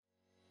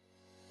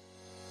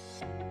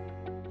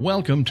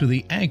Welcome to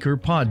the Anchor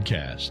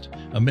Podcast,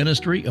 a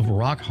ministry of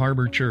Rock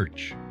Harbor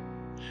Church.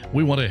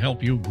 We want to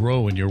help you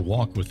grow in your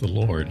walk with the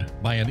Lord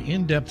by an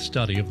in-depth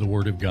study of the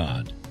Word of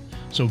God.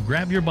 So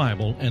grab your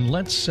Bible and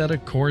let's set a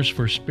course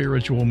for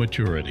spiritual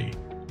maturity.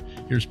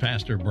 Here's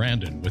Pastor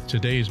Brandon with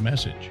today's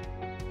message.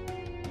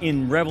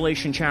 In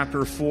Revelation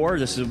chapter 4,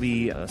 this will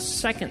be a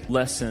second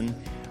lesson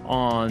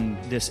on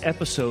this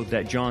episode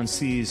that John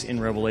sees in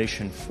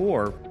Revelation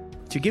 4.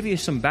 To give you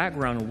some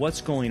background on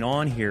what's going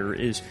on here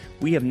is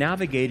we have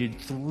navigated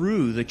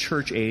through the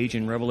church age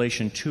in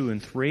Revelation 2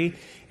 and 3,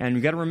 and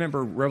you've got to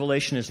remember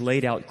Revelation is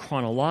laid out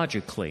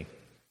chronologically.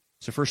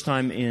 It's the first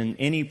time in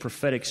any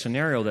prophetic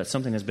scenario that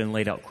something has been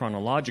laid out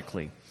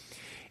chronologically.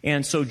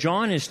 And so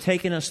John is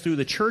taking us through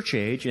the church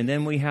age, and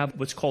then we have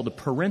what's called the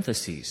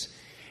parentheses.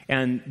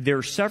 And there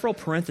are several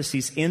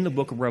parentheses in the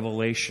book of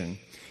Revelation,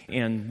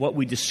 and what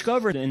we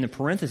discovered in the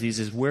parentheses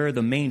is where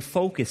the main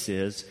focus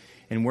is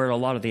and where a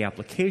lot of the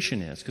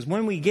application is. Because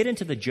when we get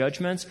into the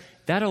judgments,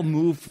 that'll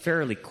move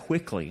fairly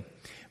quickly.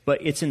 But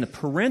it's in the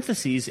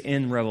parentheses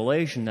in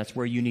Revelation that's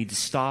where you need to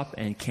stop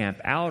and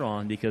camp out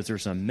on, because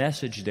there's a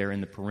message there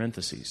in the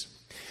parentheses.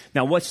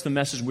 Now, what's the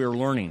message we're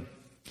learning?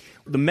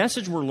 The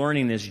message we're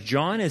learning is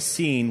John is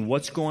seeing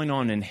what's going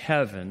on in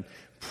heaven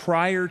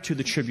prior to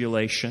the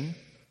tribulation,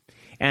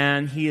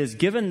 and he is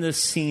given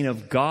this scene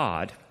of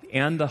God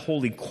and the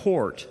holy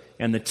court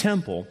and the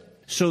temple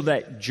so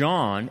that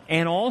John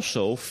and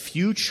also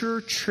future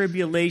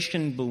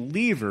tribulation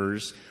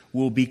believers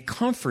will be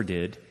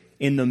comforted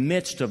in the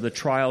midst of the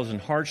trials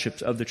and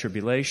hardships of the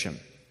tribulation.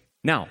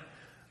 Now,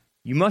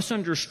 you must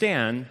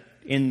understand,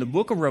 in the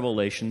book of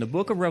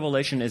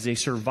Revelation is a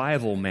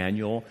survival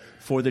manual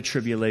for the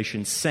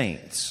tribulation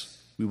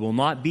saints. We will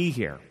not be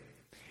here.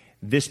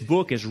 This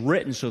book is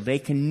written so they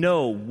can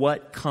know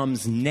what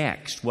comes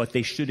next, what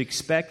they should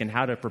expect, and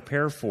how to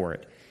prepare for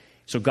it.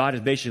 So God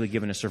has basically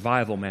given a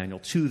survival manual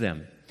to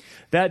them.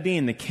 That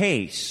being the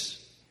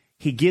case,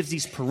 he gives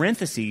these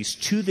parentheses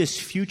to this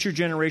future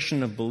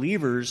generation of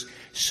believers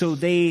so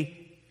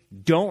they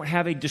don't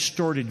have a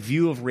distorted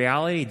view of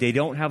reality. They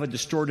don't have a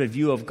distorted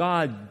view of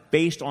God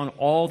based on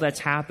all that's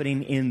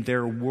happening in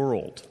their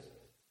world.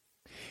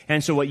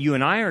 And so what you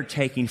and I are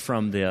taking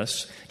from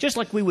this, just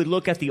like we would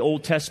look at the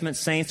Old Testament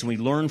saints and we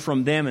learn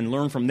from them and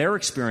learn from their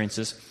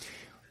experiences,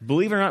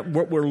 believe it or not,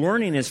 what we're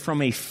learning is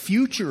from a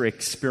future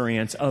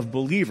experience of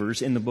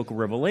believers in the book of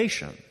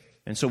Revelation.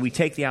 And so we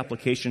take the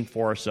application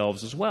for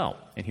ourselves as well.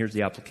 And here's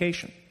the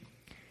application.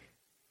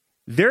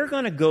 They're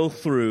going to go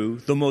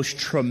through the most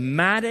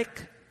traumatic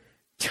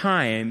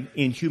time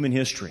in human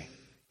history.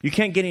 You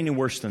can't get any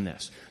worse than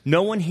this.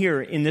 No one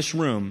here in this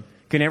room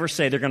can ever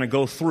say they're going to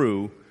go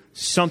through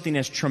something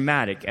as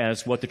traumatic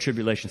as what the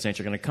tribulation saints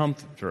are going to come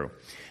through.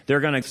 They're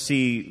going to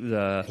see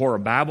the whore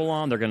of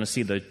Babylon. They're going to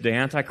see the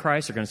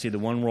Antichrist. They're going to see the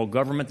one world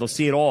government. They'll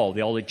see it all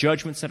the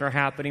judgments that are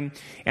happening.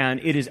 And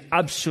it is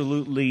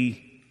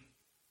absolutely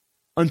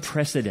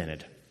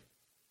unprecedented.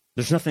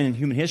 There's nothing in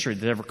human history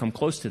that's ever come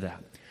close to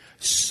that.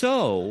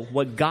 So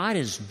what God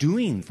is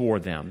doing for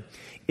them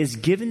is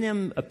giving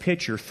them a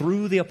picture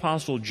through the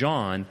Apostle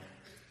John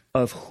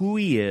of who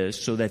he is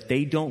so that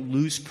they don't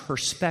lose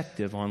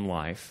perspective on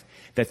life,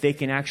 that they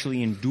can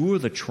actually endure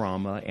the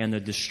trauma and the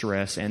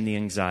distress and the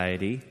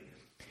anxiety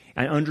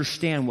and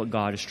understand what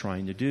God is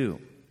trying to do.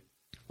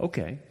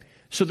 Okay,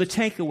 so the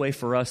takeaway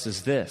for us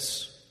is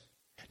this.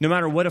 No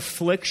matter what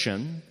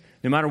affliction,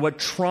 no matter what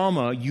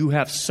trauma you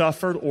have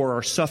suffered or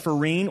are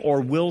suffering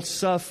or will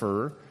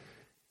suffer,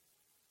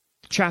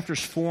 chapters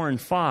 4 and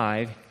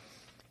 5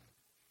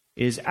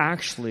 is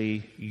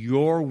actually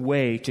your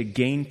way to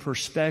gain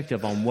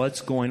perspective on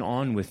what's going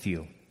on with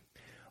you,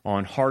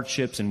 on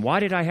hardships, and why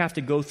did I have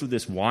to go through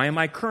this? Why am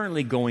I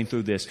currently going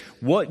through this?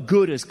 What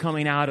good is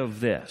coming out of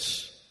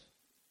this?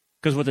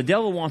 Because what the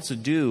devil wants to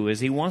do is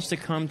he wants to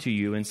come to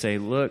you and say,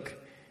 look,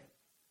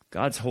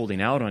 God's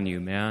holding out on you,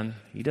 man.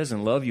 He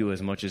doesn't love you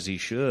as much as he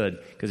should,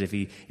 because if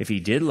he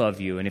did love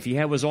you and if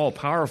he was all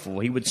powerful,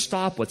 he would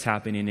stop what's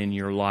happening in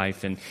your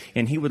life and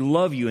he would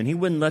love you and he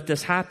wouldn't let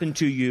this happen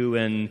to you.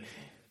 And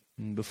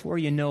before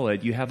you know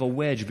it, you have a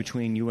wedge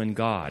between you and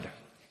God.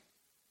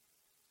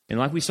 And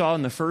like we saw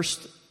in the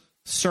first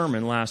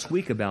sermon last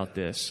week about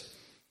this,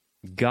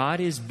 God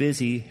is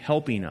busy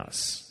helping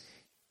us.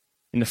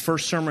 In the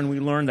first sermon, we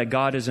learned that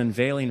God is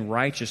unveiling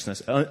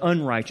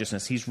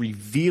unrighteousness. He's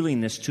revealing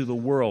this to the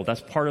world.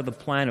 That's part of the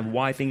plan of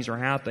why things are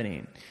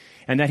happening.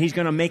 And that he's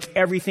going to make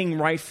everything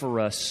right for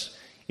us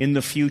in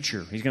the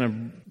future. He's going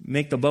to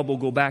make the bubble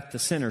go back to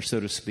center, so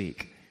to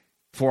speak,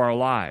 for our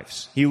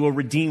lives. He will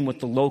redeem what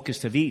the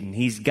locusts have eaten.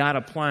 He's got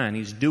a plan.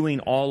 He's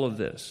doing all of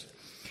this.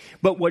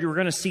 But what we're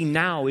going to see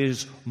now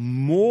is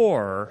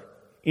more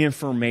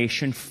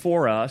information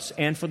for us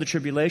and for the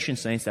tribulation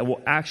saints that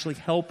will actually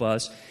help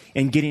us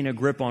in getting a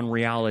grip on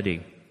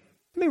reality.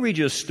 Let me read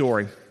you a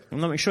story,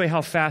 and let me show you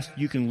how fast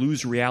you can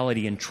lose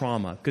reality in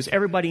trauma, because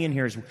everybody in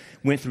here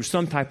went through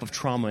some type of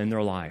trauma in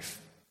their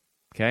life.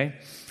 Okay?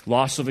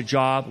 Loss of a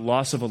job,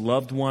 loss of a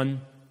loved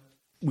one.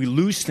 We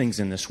lose things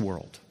in this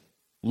world.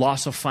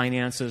 loss of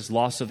finances,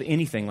 loss of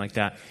anything like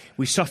that.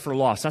 We suffer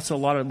loss. That's a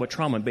lot of what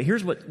trauma. But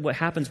here's what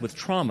happens with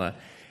trauma.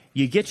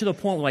 You get to the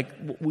point like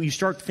you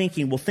start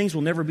thinking, well, things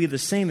will never be the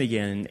same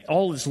again.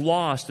 All is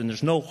lost and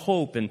there's no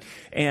hope.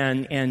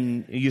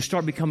 And you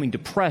start becoming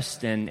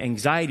depressed and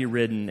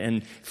anxiety-ridden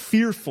and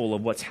fearful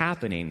of what's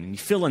happening. And you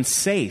feel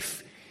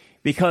unsafe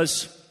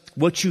because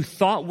what you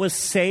thought was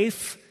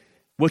safe,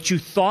 what you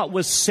thought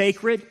was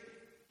sacred,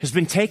 has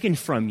been taken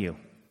from you.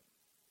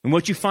 And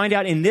what you find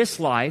out in this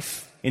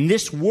life, in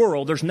this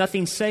world, there's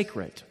nothing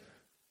sacred.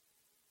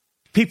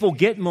 People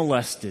get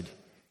molested.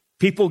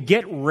 People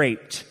get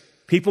raped.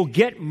 People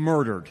get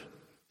murdered.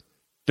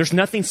 There's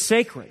nothing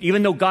sacred.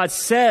 Even though God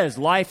says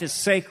life is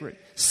sacred,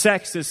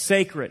 sex is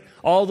sacred,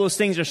 all those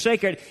things are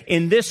sacred,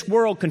 in this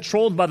world,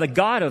 controlled by the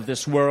God of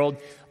this world,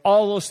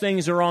 all those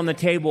things are on the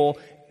table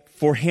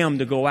for Him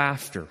to go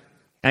after.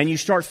 And you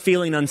start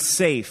feeling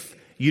unsafe.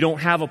 You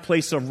don't have a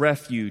place of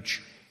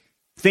refuge.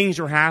 Things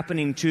are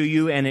happening to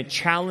you, and it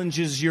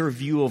challenges your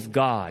view of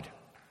God.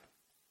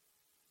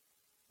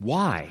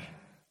 Why?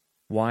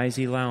 Why is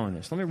He allowing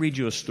this? Let me read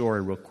you a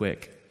story real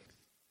quick.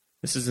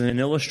 This is an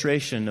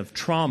illustration of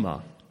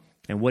trauma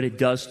and what it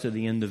does to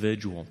the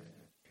individual.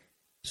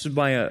 This is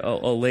by a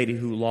lady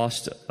who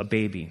lost a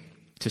baby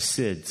to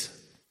SIDS.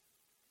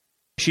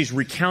 She's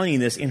recounting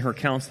this in her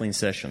counseling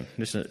session.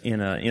 This is in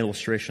an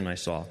illustration I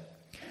saw.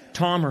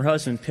 Tom, her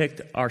husband,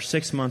 picked our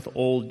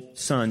 6-month-old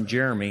son,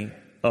 Jeremy,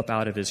 up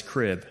out of his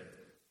crib.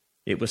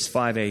 It was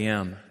 5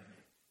 a.m.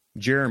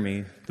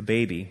 Jeremy, the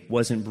baby,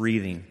 wasn't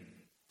breathing.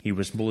 He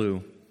was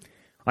blue.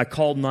 I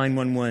called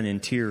 911 in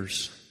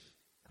tears.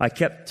 I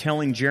kept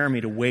telling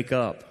Jeremy to wake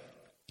up.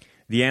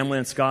 The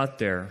ambulance got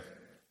there.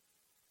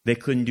 They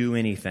couldn't do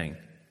anything.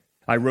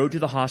 I rode to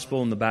the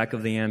hospital in the back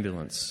of the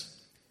ambulance.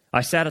 I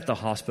sat at the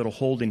hospital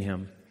holding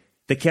him.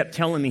 They kept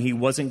telling me he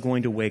wasn't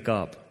going to wake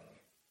up.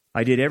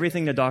 I did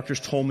everything the doctors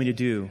told me to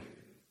do.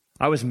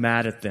 I was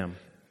mad at them.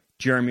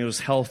 Jeremy was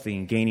healthy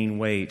and gaining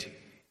weight.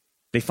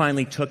 They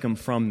finally took him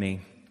from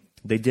me.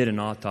 They did an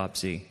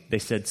autopsy. They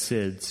said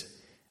SIDS.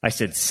 I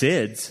said,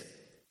 SIDS?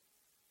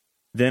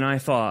 Then I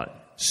thought,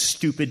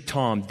 stupid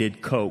Tom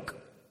did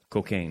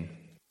cocaine.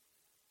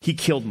 He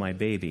killed my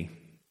baby.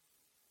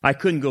 I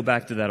couldn't go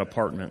back to that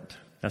apartment.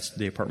 That's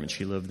the apartment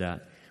she lived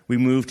at. We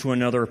moved to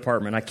another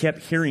apartment. I kept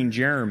hearing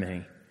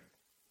Jeremy.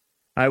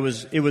 It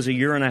was a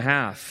year and a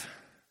half.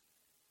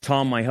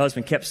 Tom, my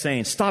husband, kept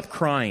saying, stop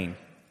crying.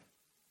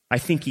 I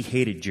think he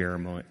hated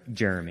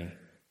Jeremy.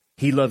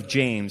 He loved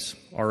James,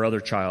 our other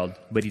child,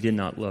 but he did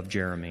not love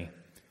Jeremy.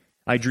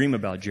 I dream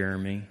about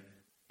Jeremy.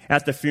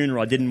 At the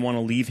funeral, I didn't want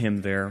to leave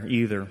him there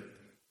either.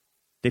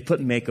 They put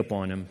makeup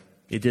on him.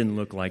 It didn't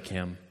look like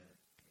him.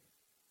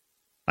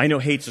 I know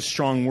hate's a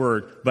strong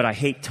word, but I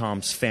hate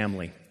Tom's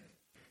family.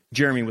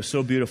 Jeremy was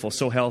so beautiful,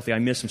 so healthy. I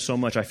miss him so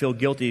much. I feel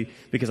guilty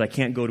because I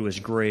can't go to his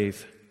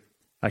grave.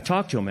 I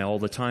talk to him all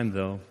the time,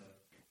 though.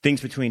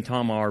 Things between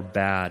Tom are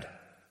bad.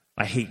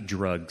 I hate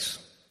drugs.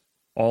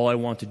 All I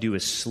want to do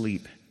is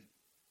sleep.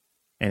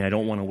 And I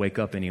don't want to wake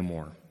up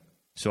anymore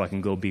so I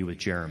can go be with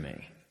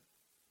Jeremy.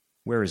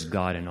 Where is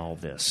God in all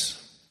this?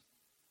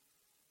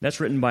 That's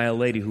written by a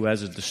lady who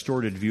has a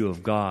distorted view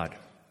of God.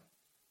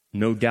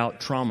 No doubt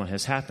trauma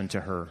has happened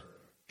to her.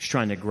 She's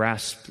trying to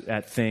grasp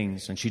at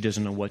things and she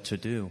doesn't know what to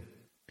do.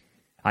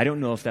 I don't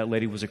know if that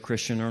lady was a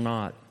Christian or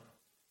not.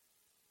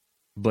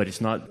 But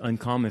it's not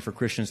uncommon for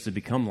Christians to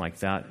become like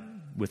that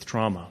with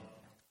trauma.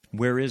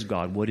 Where is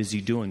God? What is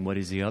He doing? What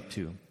is He up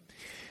to?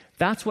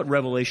 That's what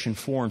Revelation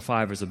 4 and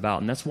 5 is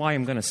about. And that's why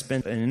I'm going to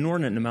spend an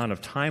inordinate amount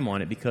of time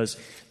on it, because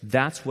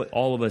that's what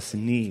all of us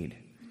need.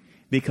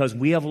 Because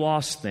we have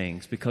lost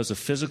things because of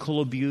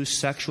physical abuse,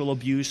 sexual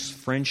abuse,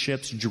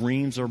 friendships,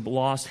 dreams are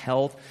lost,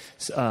 health,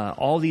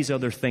 all these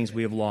other things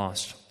we have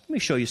lost. Let me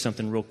show you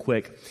something real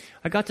quick.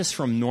 I got this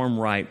from Norm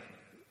Wright.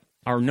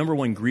 Our number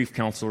one grief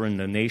counselor in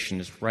the nation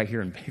is right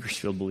here in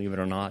Bakersfield, believe it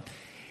or not.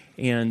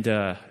 And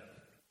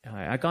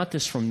I got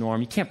this from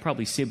Norm. You can't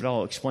probably see it, but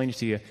I'll explain it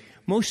to you.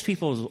 Most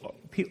people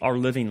are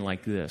living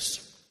like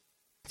this.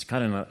 It's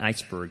kind of an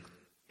iceberg.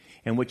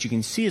 And what you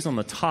can see is on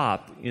the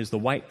top is the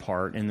white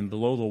part, and then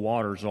below the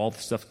water is all the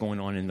stuff going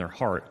on in their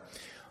heart.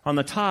 On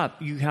the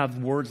top, you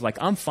have words like,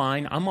 I'm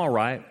fine, I'm all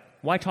right.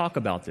 Why talk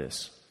about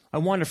this? I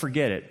want to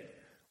forget it.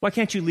 Why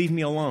can't you leave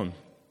me alone?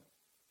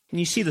 And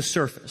you see the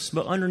surface,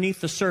 but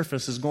underneath the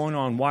surface is going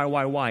on,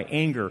 why?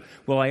 Anger.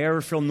 Will I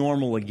ever feel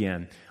normal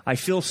again? I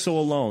feel so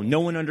alone.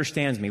 No one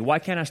understands me. Why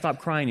can't I stop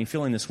crying and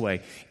feeling this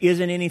way?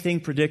 Isn't anything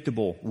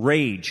predictable?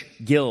 Rage,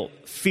 guilt,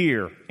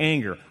 fear,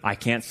 anger. I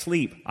can't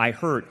sleep. I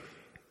hurt.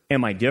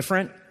 Am I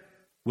different?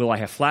 Will I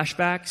have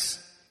flashbacks?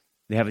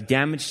 They have a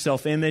damaged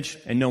self-image,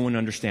 and no one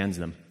understands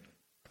them.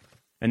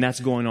 And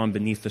that's going on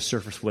beneath the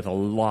surface with a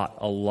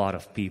lot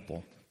of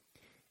people.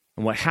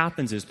 And what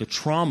happens is the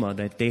trauma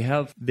that they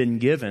have been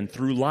given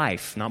through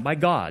life, not by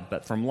God,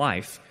 but from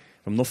life,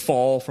 from the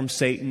fall, from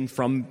Satan,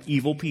 from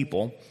evil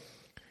people,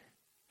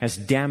 has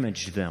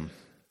damaged them.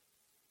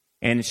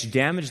 And it's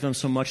damaged them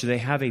so much that they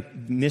have a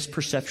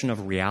misperception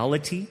of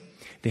reality.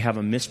 They have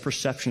a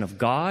misperception of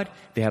God.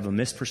 They have a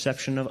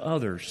misperception of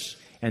others.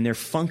 and they're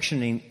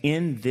functioning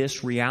in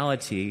this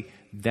reality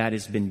that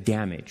has been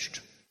damaged,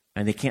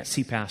 and they can't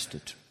see past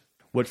it.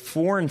 What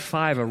 4 and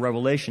 5 of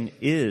Revelation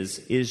is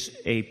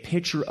a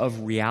picture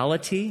of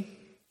reality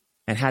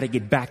and how to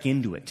get back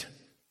into it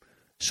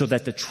so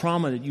that the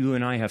trauma that you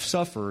and I have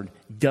suffered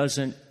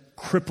doesn't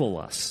cripple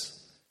us.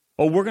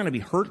 Oh, we're going to be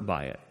hurt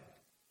by it.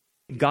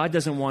 God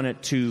doesn't want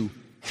it to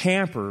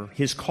hamper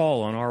His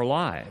call on our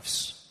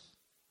lives.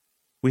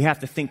 We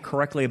have to think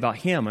correctly about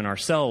Him and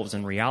ourselves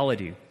and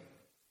reality.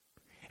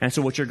 And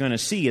so what you're going to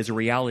see is a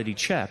reality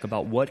check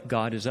about what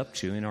God is up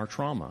to in our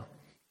trauma.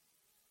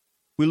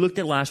 We looked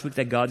at last week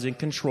that God's in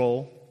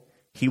control.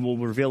 He will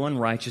reveal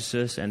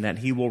unrighteousness and that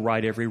He will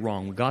right every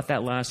wrong. We got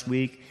that last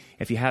week.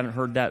 If you haven't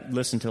heard that,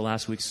 listen to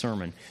last week's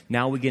sermon.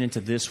 Now we get into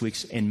this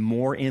week's and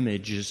more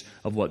images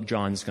of what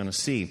John's going to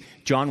see.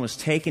 John was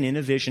taken in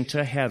a vision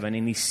to heaven,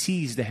 and he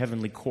sees the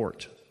heavenly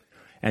court.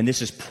 And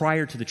this is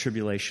prior to the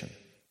tribulation.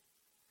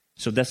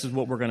 So this is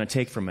what we're going to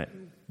take from it.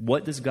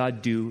 What does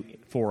God do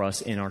for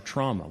us in our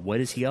trauma? What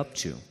is He up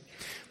to?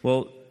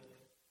 Well,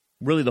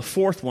 really the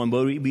fourth one,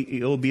 but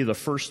it'll be the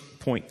first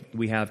point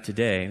we have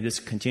today, this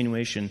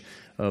continuation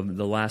of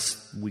the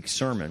last week's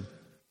sermon,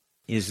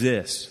 is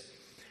this.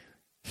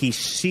 He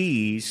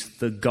sees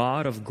the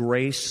God of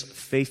grace,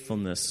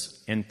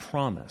 faithfulness, and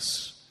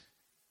promise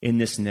in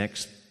this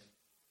next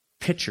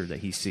picture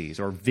that he sees,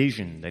 or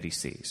vision that he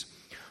sees.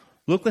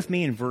 Look with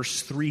me in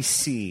verse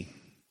 3c.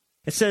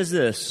 It says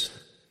this,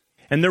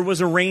 "And there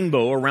was a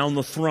rainbow around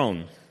the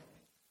throne,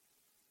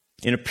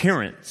 in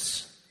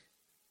appearance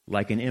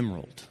like an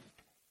emerald."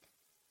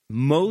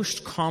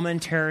 Most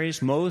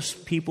commentaries,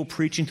 most people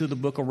preaching through the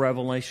book of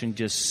Revelation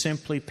just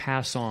simply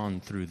pass on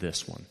through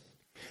this one.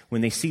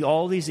 When they see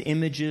all these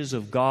images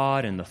of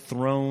God and the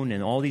throne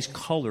and all these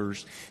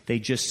colors, they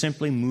just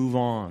simply move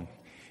on.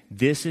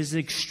 This is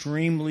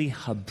extremely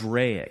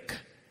Hebraic,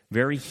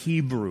 very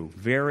Hebrew,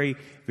 very,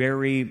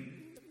 very,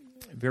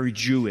 very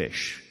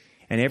Jewish.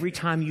 And every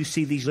time you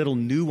see these little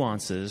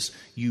nuances,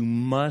 you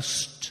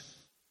must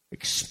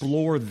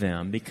explore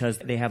them because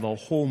they have a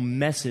whole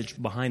message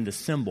behind the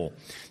symbol.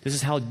 This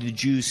is how the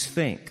Jews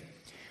think.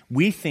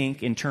 We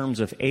think in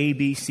terms of A,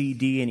 B, C,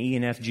 D, and E,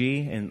 and F, G,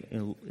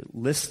 and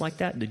lists like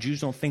that. The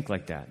Jews don't think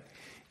like that.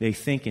 They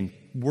think in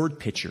word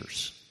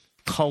pictures,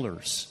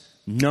 colors,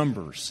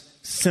 numbers,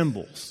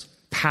 symbols,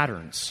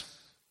 patterns.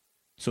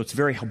 So it's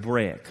very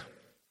Hebraic.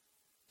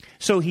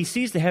 So he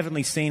sees the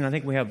heavenly scene. I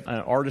think we have an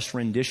artist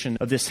rendition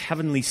of this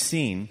heavenly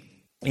scene.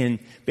 And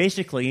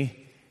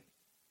basically,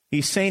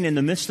 he's saying in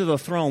the midst of the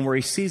throne where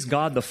he sees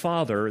God the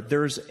Father,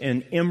 there's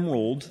an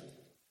emerald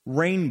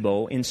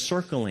rainbow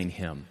encircling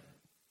him.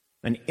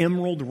 An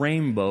emerald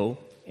rainbow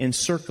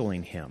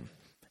encircling him.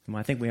 And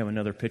I think we have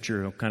another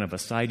picture of kind of a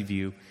side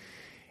view.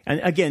 And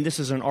again, this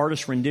is an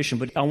artist's rendition,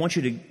 but I want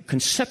you to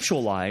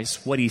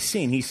conceptualize what he's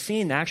seeing. He's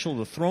seeing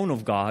the throne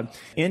of God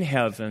in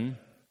heaven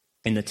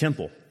in the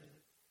temple.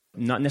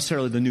 Not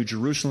necessarily the New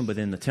Jerusalem, but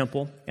in the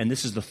temple. And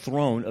this is the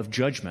throne of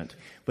judgment.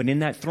 But in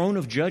that throne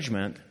of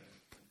judgment,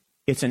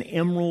 it's an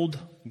emerald,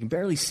 you can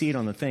barely see it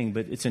on the thing,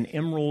 but it's an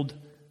emerald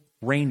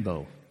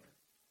rainbow.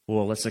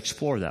 Well, let's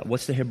explore that.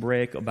 What's the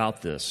Hebraic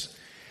about this?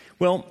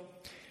 Well,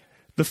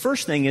 the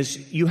first thing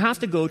is you have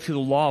to go to the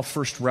law of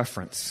first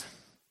reference.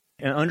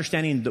 And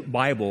understanding the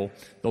Bible,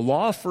 the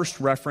law of first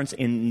reference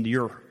in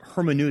your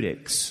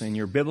hermeneutics and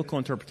your biblical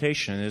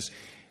interpretation is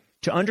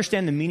to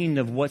understand the meaning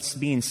of what's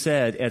being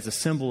said as a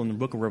symbol in the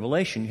book of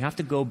Revelation. You have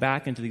to go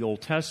back into the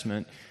Old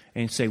Testament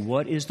and say,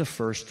 what is the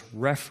first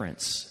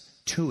reference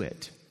to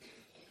it?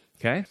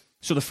 Okay?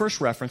 So the first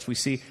reference, we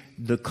see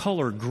the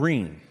color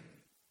green.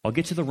 I'll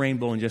get to the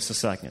rainbow in just a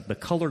second. The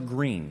color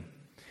green.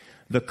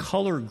 The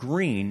color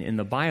green in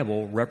the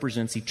Bible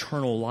represents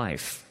eternal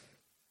life.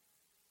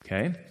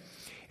 Okay?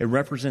 It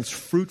represents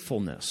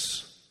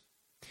fruitfulness.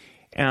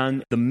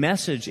 And the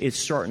message it's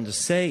starting to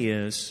say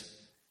is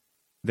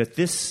that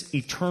this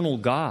eternal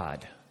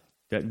God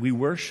that we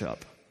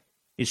worship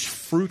is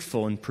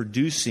fruitful in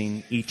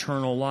producing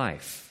eternal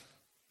life.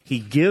 He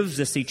gives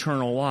us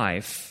eternal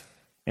life,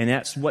 and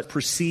that's what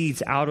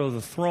proceeds out of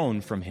the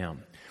throne from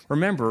Him.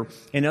 Remember,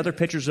 in other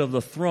pictures of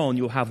the throne,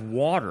 you'll have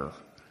water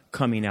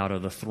coming out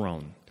of the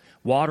throne.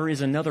 Water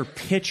is another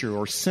picture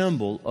or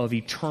symbol of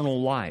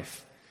eternal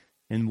life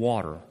in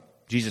water.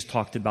 Jesus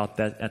talked about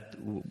that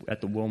at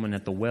the woman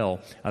at the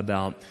well,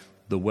 about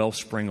the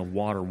wellspring of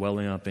water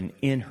welling up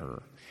in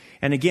her.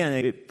 And again,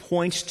 it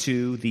points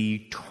to the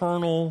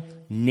eternal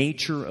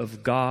nature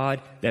of God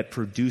that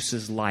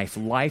produces life.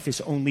 Life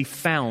is only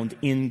found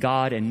in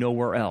God and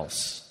nowhere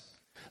else.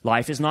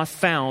 Life is not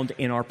found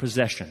in our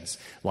possessions.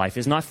 Life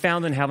is not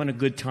found in having a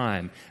good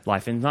time.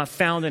 Life is not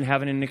found in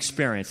having an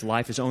experience.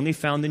 Life is only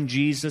found in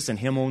Jesus and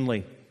Him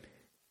only.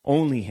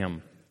 Only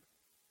Him.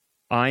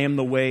 I am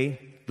the way,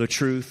 the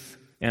truth,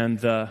 and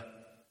the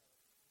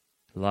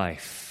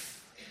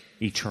life.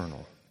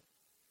 Eternal.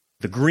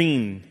 The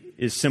green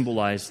is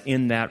symbolized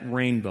in that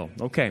rainbow.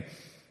 Okay.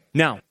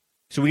 Now,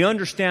 so we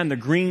understand the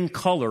green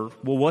color.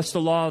 Well, what's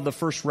the law of the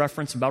first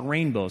reference about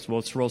rainbows? Well,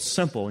 it's real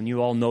simple, and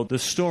you all know the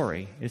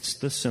story. It's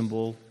the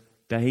symbol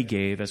that he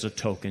gave as a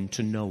token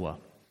to Noah,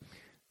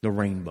 the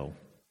rainbow.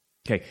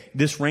 Okay,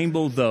 this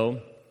rainbow,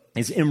 though,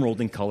 is emerald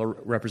in color,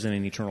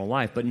 representing eternal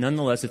life. But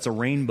nonetheless, it's a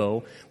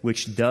rainbow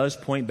which does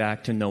point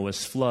back to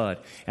Noah's flood.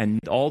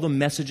 And all the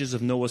messages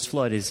of Noah's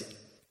flood is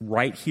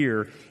right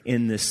here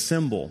in this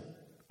symbol.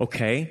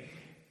 Okay,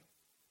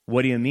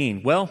 what do you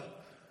mean? Well,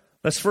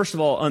 let's first of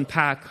all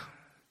unpack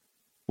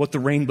what the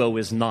rainbow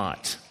is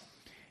not.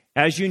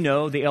 As you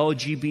know, the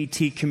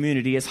LGBT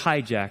community has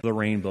hijacked the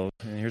rainbow.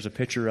 And here's a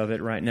picture of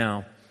it right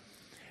now.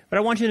 But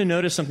I want you to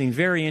notice something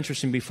very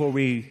interesting before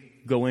we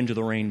go into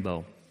the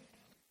rainbow.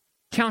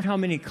 Count how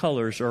many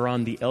colors are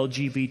on the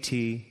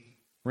LGBT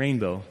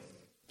rainbow.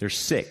 There's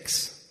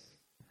 6.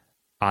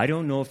 I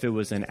don't know if it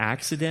was an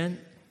accident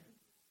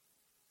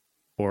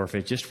or if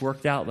it just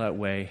worked out that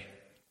way,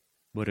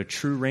 but a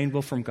true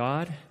rainbow from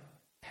God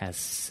has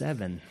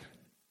 7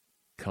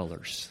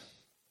 colors.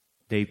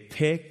 They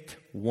picked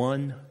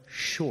one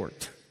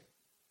short.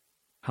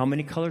 How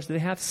many colors do they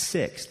have?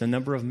 6. The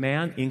number of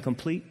man,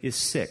 incomplete, is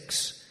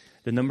 6.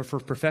 The number for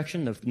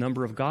perfection, the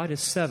number of God,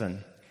 is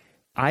 7.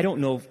 I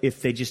don't know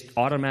if they just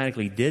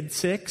automatically did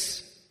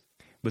 6,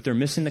 but they're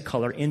missing the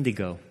color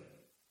indigo.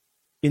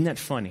 Isn't that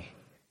funny?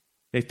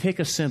 They pick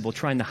a symbol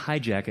trying to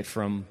hijack it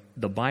from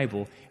the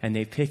Bible, and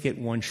they pick it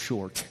one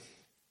short,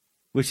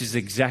 which is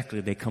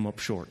exactly they come up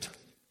short.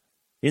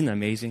 Isn't that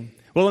amazing?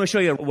 Well, let me show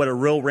you what a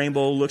real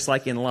rainbow looks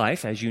like in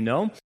life, as you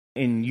know.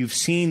 And you've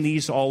seen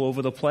these all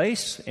over the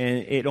place, and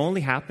it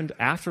only happened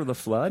after the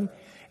flood.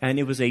 And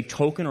it was a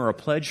token or a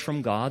pledge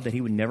from God that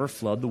he would never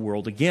flood the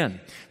world again.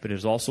 But it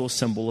was also a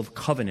symbol of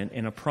covenant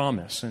and a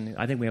promise. And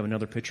I think we have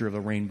another picture of a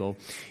rainbow.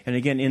 And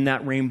again, in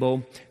that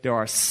rainbow, there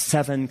are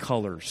 7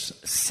 colors.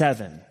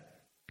 7.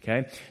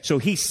 Okay? So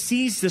he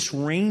sees this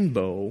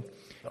rainbow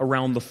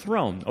around the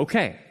throne.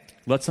 Okay,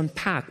 let's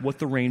unpack what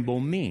the rainbow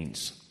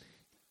means,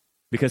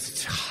 because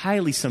it's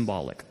highly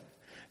symbolic.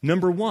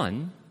 Number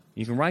 1,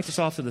 you can write this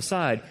off to the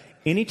side.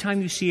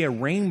 Anytime you see a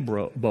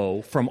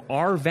rainbow from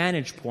our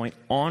vantage point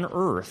on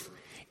earth,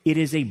 it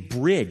is a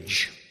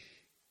bridge.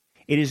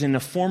 It is in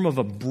the form of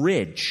a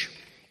bridge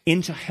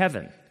into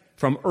heaven.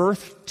 From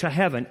earth to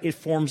heaven, it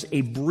forms a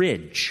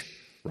bridge,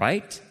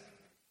 right?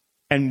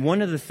 And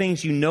one of the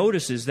things you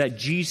notice is that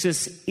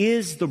Jesus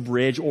is the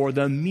bridge or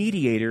the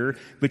mediator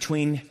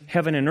between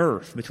heaven and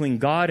earth, between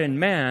God and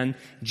man.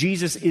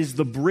 Jesus is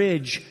the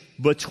bridge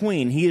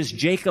between. He is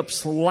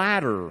Jacob's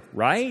ladder,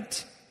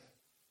 right?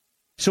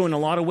 So in a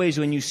lot of ways,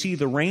 when you see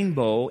the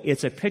rainbow,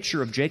 it's a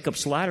picture of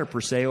Jacob's ladder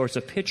per se, or it's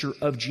a picture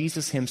of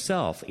Jesus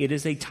himself. It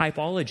is a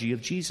typology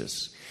of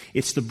Jesus.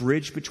 It's the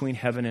bridge between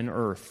heaven and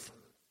earth.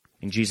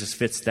 And Jesus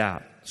fits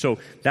that. So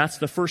that's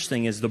the first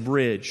thing, is the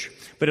bridge.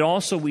 But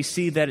also we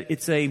see that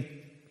it's a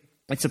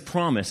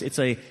promise. It's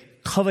a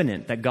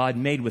covenant that God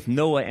made with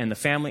Noah and the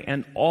family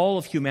and all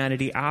of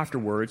humanity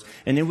afterwards.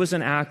 And it was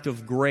an act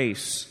of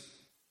grace.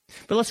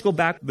 But let's go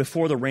back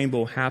before the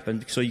rainbow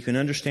happened so you can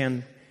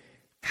understand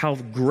how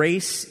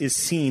grace is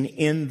seen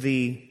in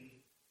the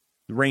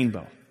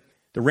rainbow.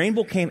 The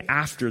rainbow came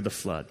after the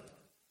flood.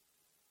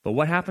 But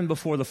what happened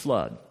before the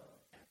flood?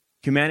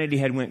 Humanity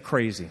had went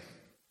crazy.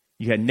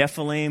 You had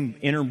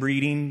Nephilim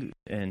interbreeding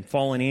and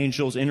fallen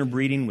angels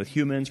interbreeding with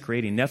humans,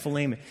 creating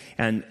Nephilim.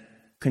 And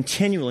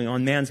continually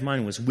on man's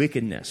mind was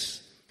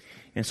wickedness.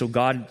 And so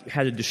God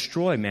had to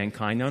destroy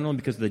mankind, not only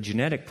because of the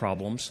genetic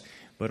problems,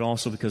 but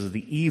also because of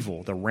the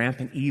evil, the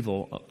rampant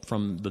evil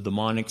from the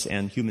demonics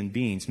and human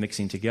beings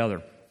mixing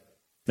together.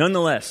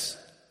 Nonetheless,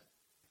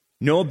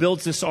 Noah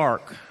builds this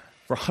ark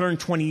for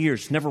 120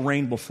 years, never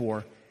rained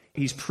before.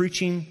 He's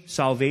preaching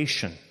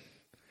salvation.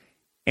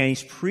 And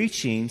he's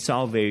preaching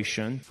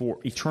salvation for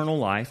eternal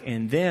life,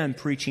 and then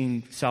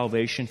preaching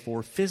salvation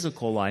for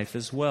physical life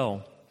as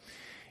well.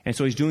 And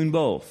so he's doing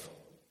both.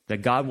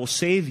 That God will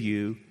save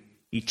you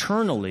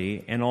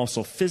eternally and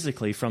also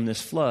physically from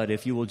this flood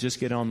if you will just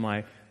get on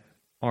my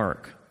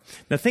ark.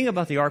 The thing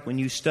about the ark, when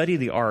you study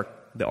the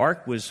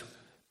ark was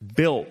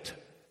built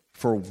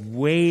for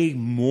way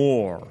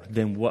more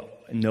than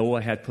what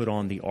Noah had put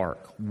on the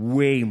ark.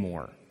 Way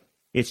more.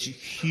 It's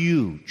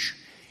huge.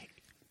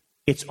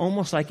 It's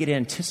almost like it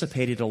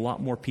anticipated a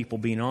lot more people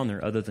being on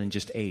there other than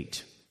just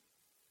 8.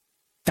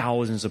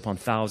 Thousands upon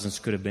thousands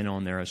could have been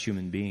on there as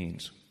human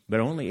beings, but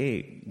only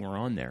 8 were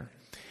on there.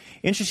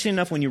 Interesting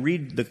enough, when you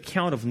read the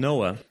account of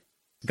Noah,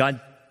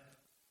 God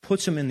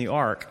puts him in the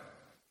ark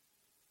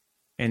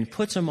and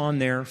puts him on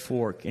there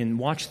and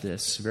watch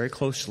this very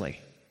closely.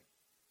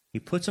 He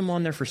puts him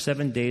on there for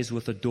 7 days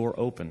with the door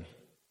open.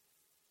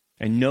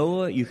 And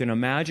Noah, you can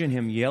imagine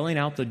him yelling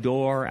out the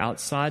door,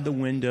 outside the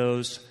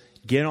windows,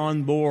 get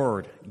on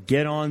board,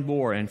 get on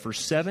board. And for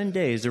 7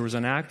 days, there was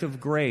an act of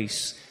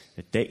grace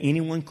that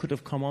anyone could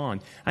have come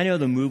on. I know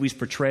the movies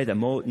portray that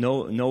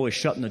Noah is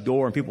shutting the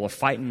door and people are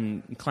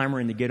fighting and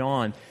clamoring to get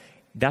on.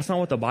 That's not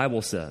what the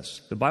Bible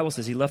says. The Bible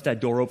says he left that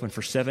door open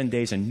for 7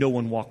 days and no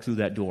one walked through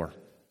that door.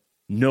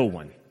 No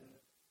one.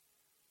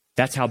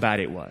 That's how bad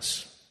it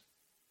was.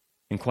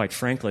 And quite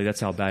frankly, that's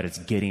how bad it's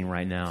getting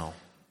right now.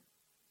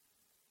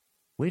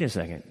 Wait a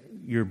second.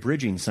 You're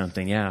bridging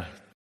something. Yeah,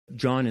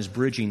 John is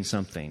bridging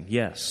something.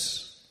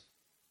 Yes.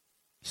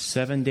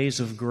 7 days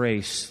of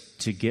grace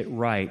to get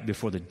right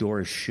before the door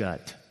is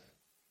shut.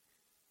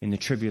 In the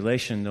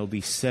tribulation, there'll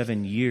be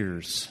 7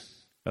 years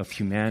of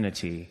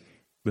humanity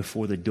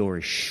before the door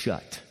is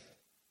shut.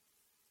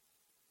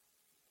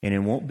 And it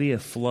won't be a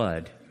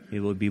flood. It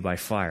will be by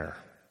fire.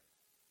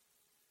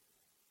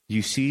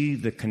 You see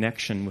the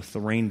connection with the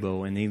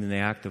rainbow and even the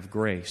act of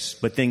grace.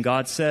 But then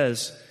God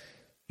says,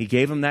 He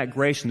gave them that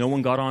grace. No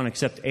one got on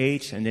except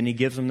 8. And then He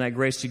gives them that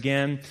grace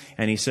again.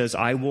 And He says,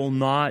 I will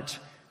not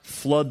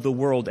flood the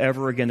world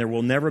ever again. There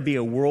will never be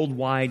a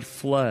worldwide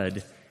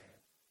flood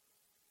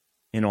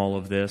in all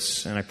of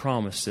this. And I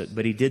promised it.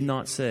 But He did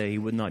not say He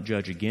would not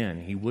judge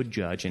again. He would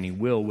judge, and He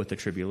will with the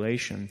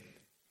tribulation.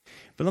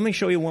 But let me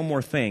show you one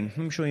more thing.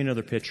 Let me show you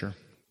another picture.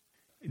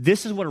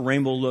 This is what a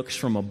rainbow looks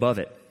from above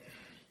it.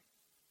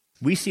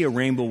 We see a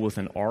rainbow with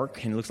an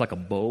arc, and it looks like a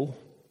bow.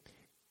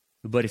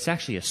 But it's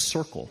actually a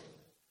circle.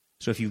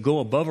 So if you go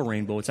above a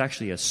rainbow, it's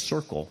actually a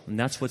circle. And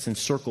that's what's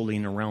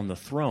encircling around the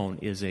throne,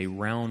 is a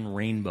round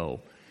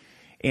rainbow.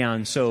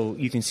 And so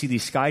you can see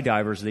these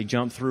skydivers, they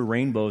jump through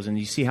rainbows, and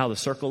you see how the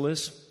circle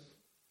is?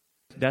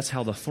 That's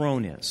how the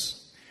throne is.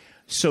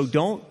 So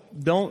don't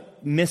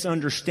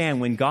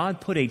misunderstand. When God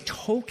put a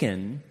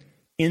token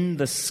in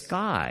the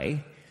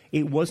sky,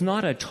 it was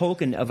not a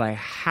token of a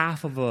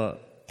half of a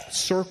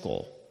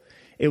circle.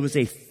 It was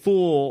a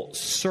full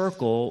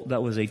circle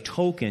that was a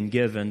token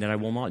given that I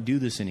will not do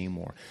this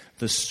anymore.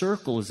 The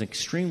circle is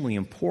extremely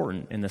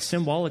important, and the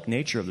symbolic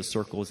nature of the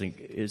circle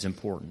is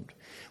important.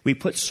 We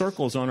put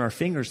circles on our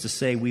fingers to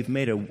say we've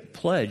made a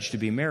pledge to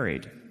be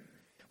married.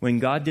 When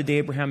God did the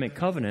Abrahamic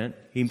covenant,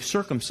 He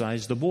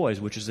circumcised the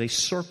boys, which is a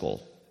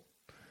circle.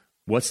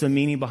 What's the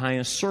meaning behind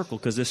a circle?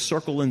 Because this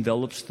circle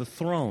envelops the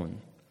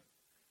throne.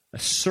 A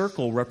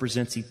circle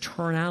represents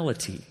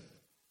eternality.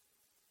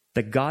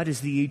 That God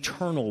is the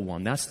eternal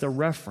one. That's the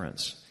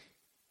reference.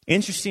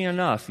 Interesting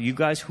enough, you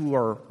guys who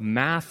are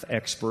math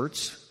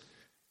experts,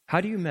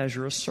 how do you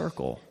measure a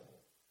circle?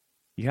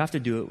 You have to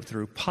do it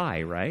through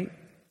pi, right?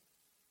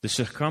 The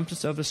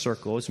circumference of a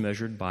circle is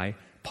measured by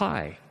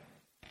pi,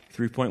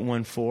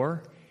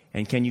 3.14.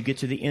 And can you get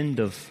to the end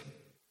of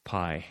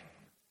pi?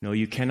 No,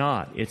 you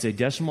cannot. It's a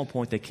decimal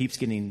point that keeps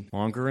getting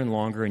longer and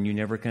longer, and you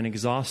never can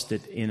exhaust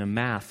it in a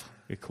math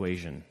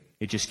equation.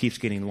 It just keeps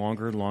getting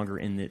longer and longer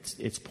in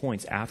its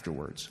points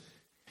afterwards.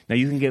 Now,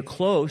 you can get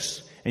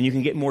close, and you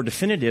can get more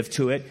definitive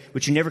to it,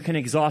 but you never can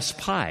exhaust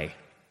pi.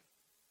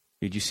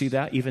 Did you see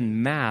that?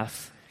 Even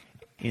math,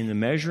 in the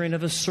measuring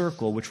of a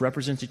circle, which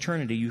represents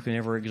eternity, you can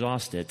never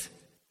exhaust it.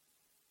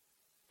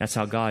 That's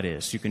how God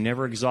is. You can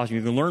never exhaust Him.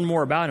 You can learn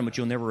more about Him, but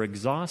you'll never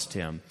exhaust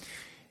Him.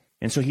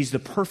 And so He's the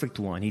perfect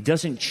one. He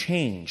doesn't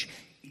change.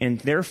 And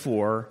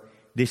therefore,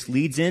 this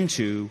leads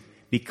into,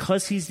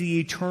 because He's the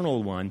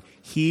eternal one,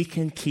 He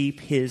can keep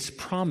His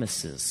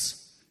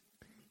promises.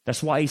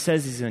 That's why He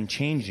says He's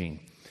unchanging.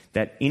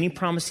 That any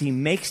promise He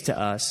makes to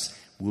us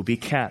will be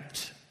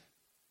kept.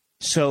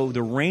 So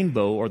the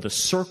rainbow or the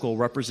circle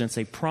represents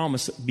a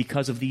promise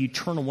because of the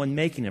eternal one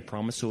making a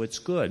promise, so it's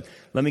good.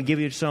 Let me give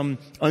you some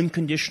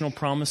unconditional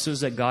promises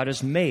that God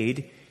has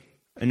made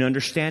in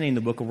understanding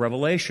the book of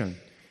Revelation.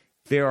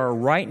 There are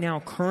right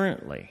now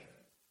currently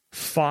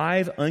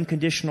 5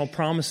 unconditional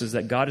promises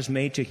that God has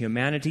made to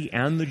humanity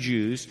and the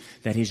Jews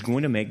that He's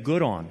going to make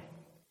good on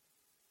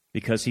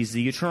because He's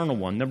the eternal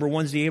one. Number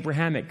 1 is the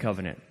Abrahamic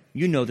covenant.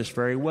 You know this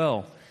very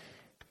well.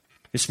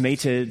 It's made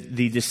to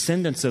the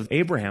descendants of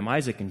Abraham,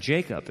 Isaac, and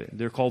Jacob.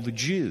 They're called the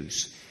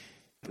Jews.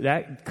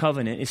 That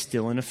covenant is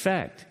still in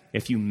effect.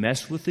 If you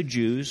mess with the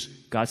Jews,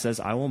 God says,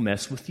 I will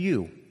mess with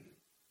you.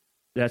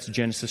 That's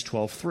Genesis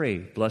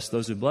 12:3. Bless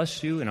those who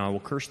bless you, and I will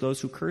curse those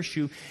who curse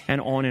you,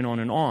 and on and on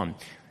and on.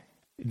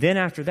 Then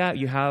after that,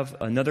 you have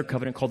another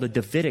covenant called the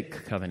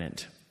Davidic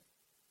covenant.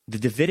 The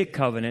Davidic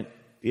covenant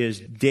is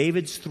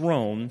David's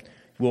throne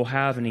will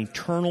have an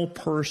eternal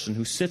person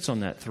who sits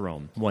on that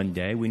throne one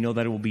day. We know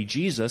that it will be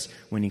Jesus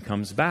when He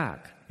comes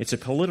back. It's a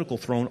political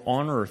throne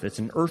on earth. It's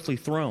an earthly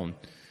throne.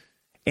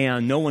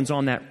 And no one's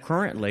on that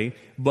currently,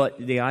 but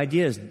the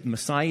idea is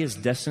Messiah is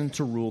destined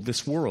to rule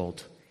this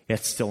world.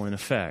 It's still in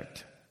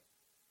effect.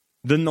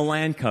 Then the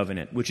land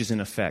covenant, which is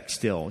in effect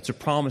still. It's a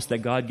promise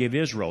that God gave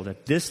Israel,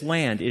 that this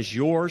land is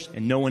yours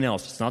and no one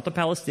else. It's not the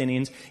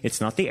Palestinians,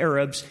 it's not the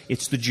Arabs,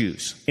 it's the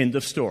Jews. End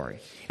of story.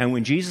 And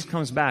when Jesus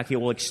comes back, He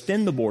will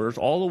extend the borders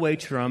all the way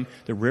from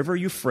the river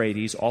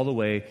Euphrates all the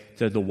way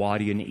to the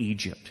Wadi in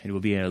Egypt. It will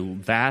be a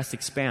vast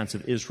expanse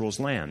of Israel's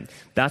land.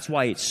 That's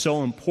why it's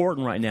so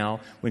important right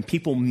now when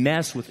people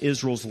mess with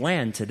Israel's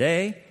land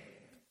today,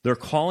 they're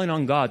calling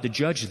on God to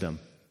judge them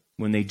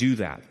when they do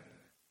that.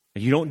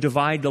 You don't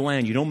divide the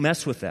land. You don't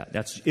mess with that.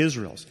 That's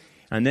Israel's.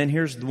 And then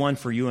here's the one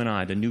for you and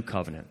I, the new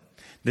covenant.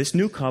 This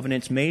new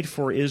covenant's made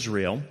for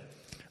Israel,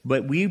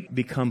 but we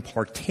become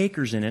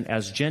partakers in it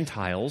as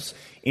Gentiles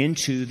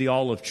into the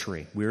olive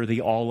tree. We're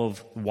the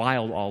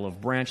wild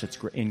olive branch that's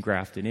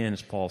engrafted in,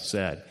 as Paul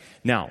said.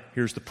 Now,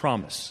 here's the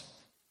promise.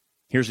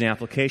 Here's the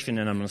application,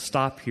 and I'm going to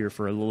stop here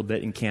for a little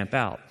bit and camp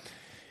out.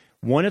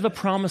 One of the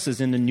promises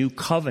in the new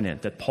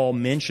covenant that Paul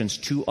mentions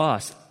to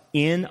us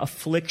in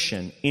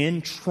affliction,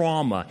 in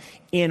trauma,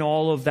 in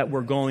all of that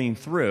we're going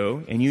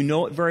through, and you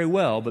know it very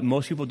well, but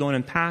most people don't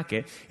unpack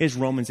it, is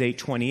Romans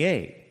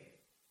 8:28.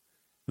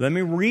 Let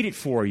me read it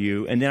for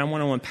you, and then I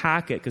want to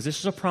unpack it, because this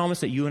is a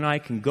promise that you and I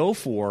can go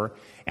for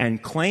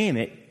and claim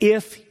it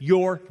if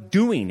you're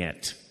doing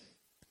it.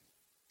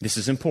 This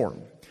is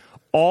important.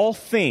 All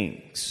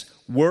things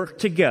work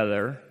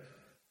together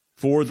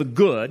for the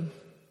good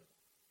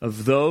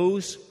of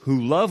those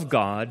who love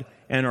God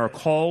and are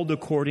called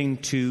according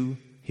to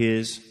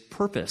His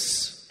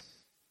purpose.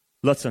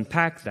 Let's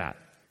unpack that.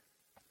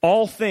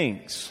 All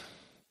things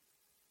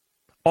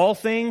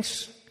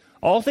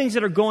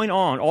that are going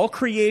on, all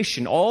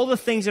creation, all the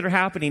things that are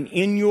happening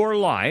in your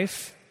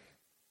life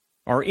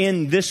or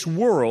in this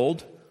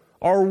world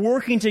are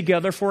working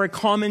together for a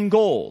common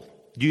goal.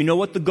 Do you know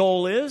what the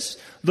goal is?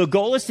 The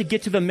goal is to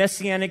get to the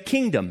Messianic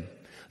kingdom.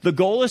 The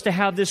goal is to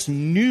have this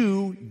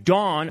new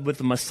dawn with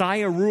the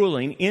Messiah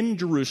ruling in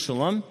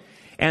Jerusalem,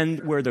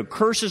 and where the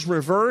curse is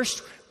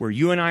reversed, where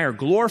you and I are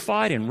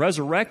glorified and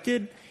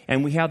resurrected,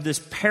 and we have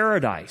this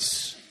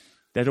paradise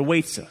that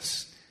awaits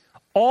us.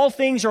 All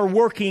things are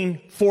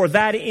working for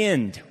that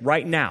end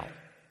right now.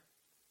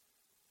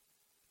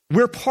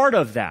 We're part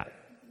of that,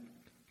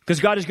 because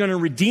God is going to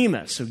redeem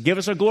us, so give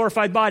us a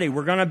glorified body.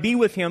 We're going to be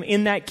with Him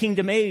in that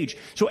kingdom age.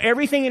 So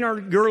everything in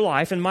your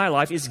life and my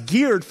life is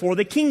geared for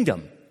the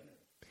kingdom.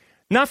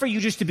 Not for you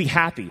just to be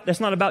happy. That's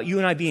not about you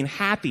and I being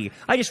happy.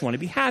 I just want to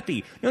be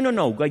happy.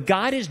 No. What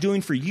God is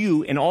doing for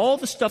you and all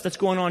the stuff that's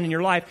going on in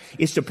your life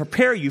is to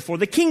prepare you for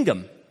the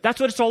kingdom.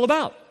 That's what it's all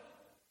about.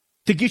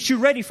 To get you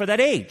ready for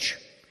that age.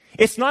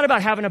 It's not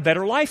about having a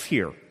better life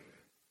here.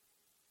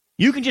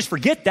 You can just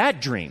forget that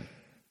dream.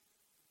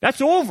 That's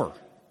over.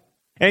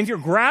 And if you're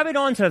grabbing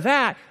onto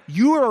that,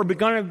 you are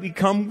going to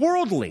become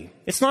worldly.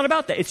 It's not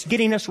about that. It's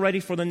getting us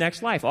ready for the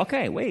next life.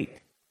 Okay, wait.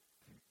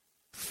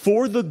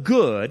 For the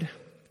good,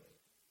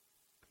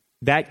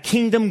 that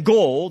kingdom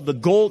goal, the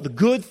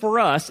good for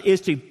us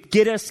is to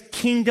get us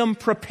kingdom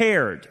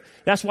prepared.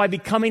 That's why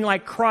becoming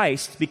like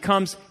Christ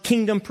becomes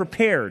kingdom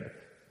prepared.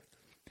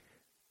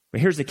 But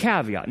here's the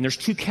caveat, and there's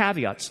two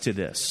caveats to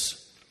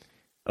this.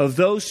 Of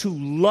those who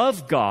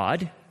love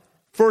God,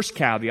 first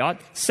caveat.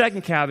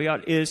 Second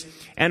caveat is,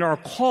 and are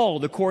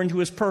called according to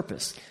His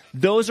purpose.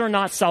 Those are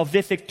not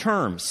salvific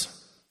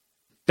terms.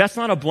 That's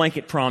not a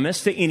blanket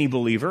promise to any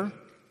believer.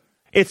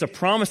 It's a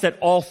promise that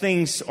all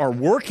things are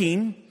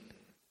working,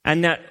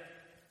 and that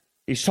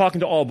He's talking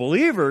to all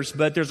believers,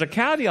 but there's a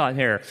caveat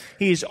here.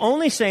 He's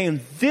only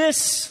saying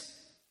this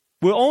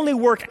will only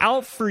work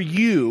out for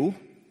you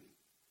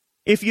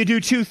if you do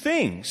two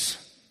things.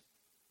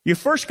 You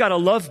first got to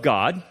love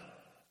God,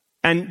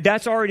 and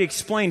that's already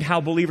explained how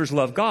believers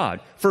love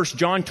God. First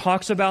John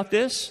talks about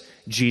this.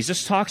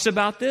 Jesus talks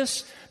about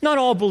this. Not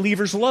all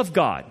believers love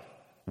God.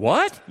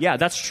 What? Yeah,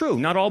 that's true.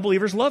 Not all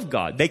believers love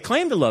God. They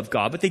claim to love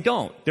God, but they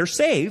don't. They're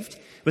saved,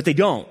 but they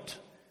don't.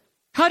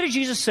 How did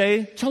Jesus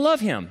say to love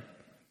Him?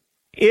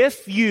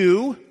 If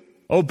you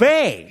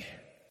obey.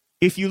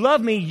 If you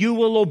love me, you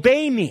will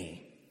obey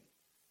me.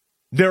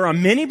 There are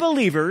many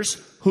believers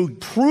who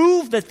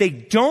prove that they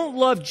don't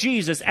love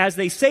Jesus as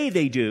they say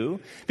they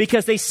do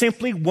because they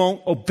simply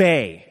won't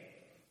obey.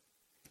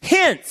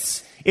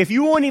 Hence, if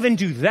you won't even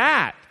do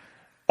that,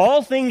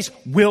 all things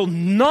will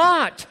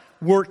not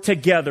work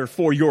together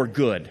for your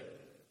good.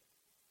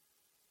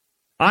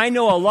 I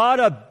know a lot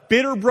of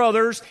bitter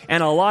brothers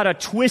and a lot of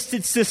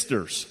twisted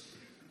sisters.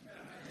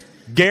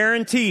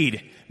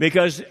 Guaranteed.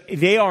 Because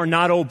they are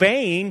not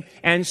obeying,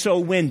 and so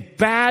when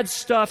bad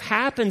stuff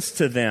happens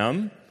to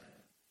them,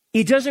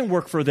 it doesn't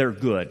work for their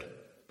good.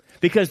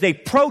 Because they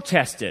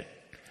protest it.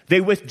 They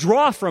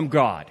withdraw from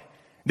God.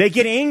 They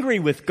get angry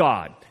with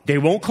God. They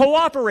won't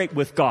cooperate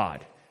with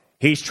God.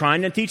 He's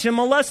trying to teach them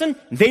a lesson.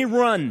 They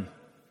run.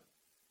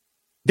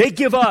 They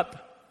give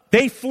up.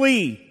 They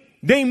flee.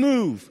 They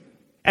move.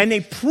 And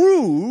they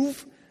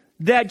prove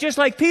that, just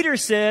like Peter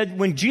said,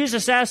 when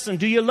Jesus asked him,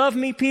 "Do you love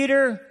me,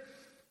 Peter?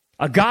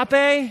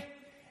 Agape?"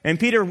 And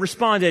Peter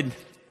responded,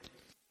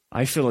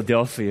 "I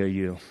Philadelphia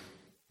you,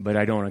 but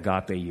I don't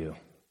agape you."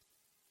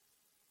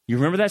 You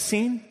remember that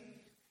scene?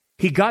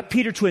 He got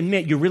Peter to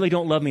admit, "You really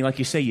don't love me like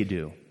you say you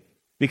do.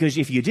 Because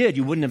if you did,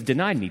 you wouldn't have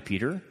denied me,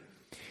 Peter."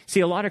 See,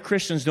 a lot of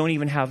Christians don't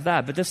even have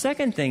that. But the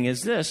second thing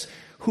is this: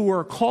 who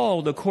are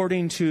called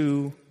according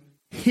to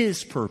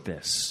His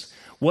purpose.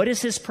 What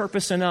is His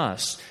purpose in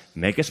us?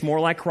 Make us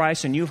more like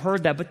Christ, and you've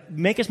heard that, but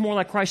make us more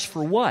like Christ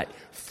for what?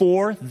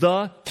 For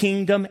the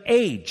kingdom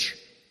age.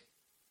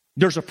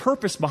 There's a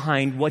purpose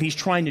behind what He's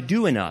trying to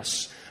do in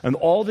us and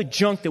all the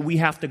junk that we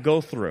have to go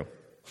through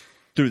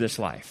this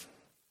life.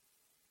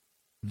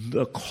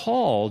 The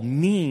call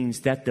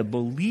means that the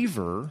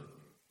believer,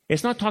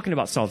 it's not talking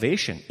about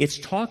salvation. It's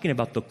talking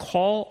about the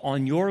call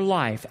on your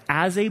life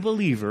as a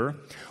believer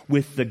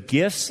with the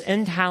gifts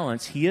and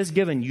talents He has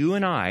given you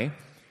and I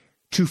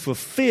to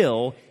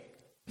fulfill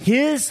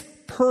His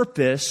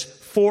purpose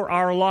for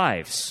our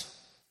lives.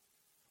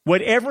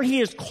 Whatever He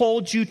has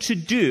called you to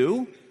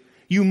do,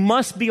 you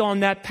must be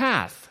on that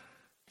path.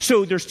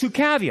 So there's two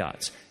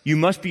caveats. You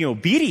must be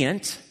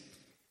obedient,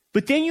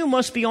 but then you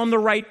must be on the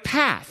right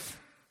path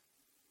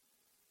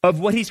of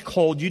what he's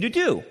called you to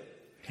do.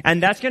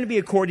 And that's going to be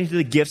according to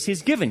the gifts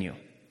he's given you.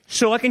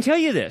 So I can tell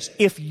you this,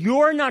 if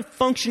you're not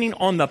functioning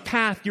on the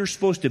path you're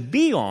supposed to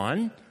be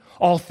on,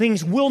 all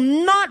things will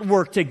not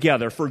work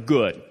together for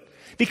good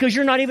because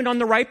you're not even on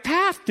the right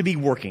path to be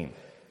working.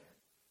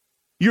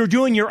 You're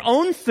doing your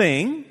own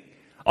thing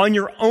on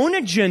your own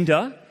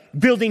agenda,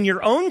 building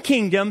your own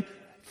kingdom.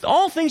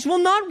 All things will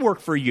not work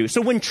for you.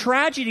 So when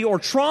tragedy or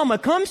trauma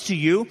comes to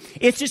you,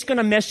 it's just going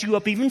to mess you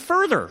up even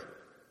further.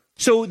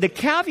 So the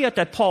caveat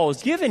that Paul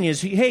is given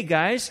is, hey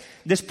guys,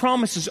 this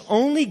promise is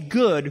only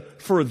good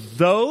for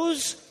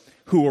those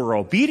who are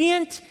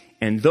obedient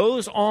and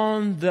those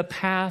on the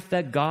path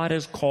that God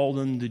has called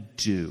them to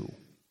do.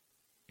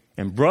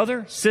 And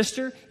brother,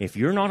 sister, if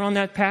you're not on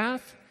that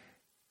path,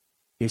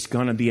 it's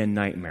going to be a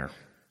nightmare.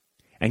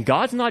 And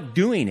God's not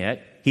doing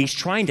it. He's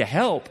trying to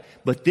help,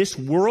 but this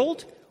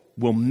world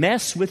will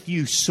mess with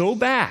you so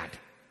bad,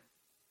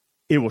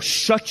 it will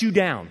shut you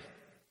down,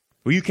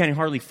 where you can't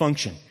hardly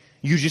function.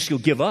 You'll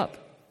give up.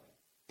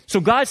 So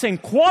God's saying,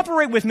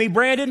 cooperate with me,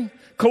 Brandon.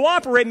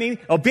 Cooperate me,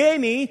 obey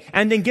me,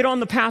 and then get on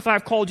the path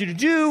I've called you to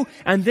do,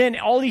 and then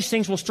all these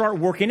things will start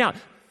working out.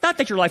 Not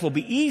that your life will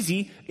be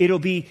easy, it'll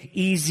be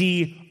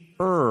easier.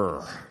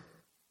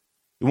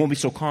 It won't be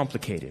so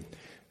complicated.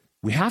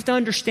 We have to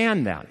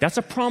understand that. That's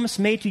a promise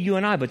made to you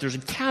and I, but there's a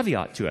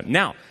caveat to it.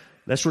 Now,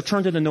 let's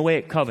return to the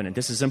Noahic covenant.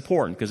 This is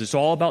important because it's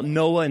all about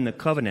Noah and the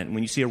covenant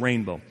when you see a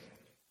rainbow.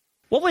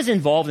 What was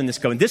involved in this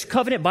covenant? This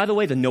covenant, by the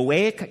way, the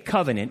Noahic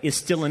covenant is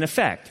still in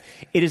effect.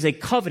 It is a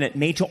covenant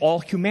made to all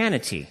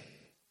humanity.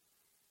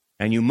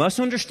 And you must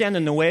understand the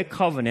Noahic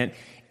covenant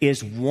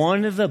is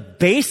one of the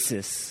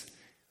basis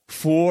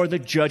for the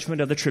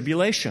judgment of the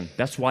tribulation.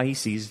 That's why he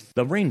sees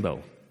the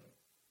rainbow.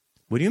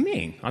 What do you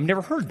mean? I've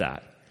never heard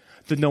that.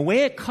 The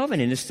Noahic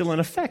covenant is still in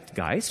effect,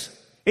 guys.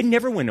 It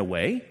never went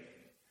away.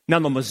 Now,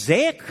 the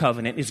Mosaic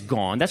covenant is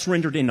gone. That's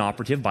rendered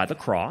inoperative by the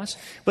cross.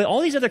 But all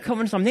these other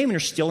covenants I'm naming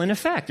are still in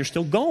effect. They're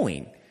still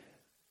going.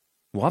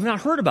 Well, I've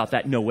not heard about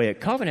that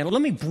Noahic covenant.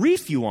 Let me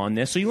brief you on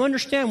this so you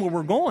understand where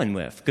we're going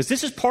with. Because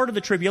this is part of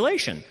the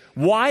tribulation.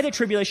 Why the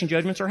tribulation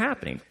judgments are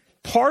happening.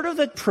 Part of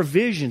the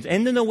provisions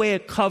in the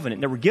Noahic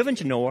covenant that were given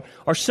to Noah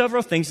are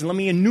several things, and let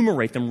me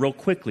enumerate them real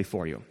quickly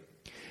for you.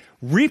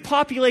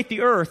 Repopulate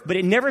the earth, but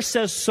it never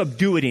says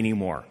subdue it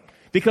anymore.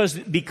 Because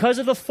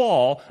of the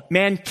fall,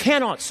 man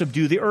cannot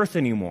subdue the earth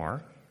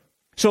anymore.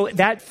 So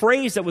that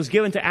phrase that was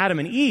given to Adam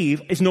and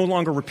Eve is no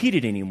longer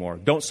repeated anymore.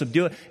 Don't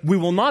subdue it. We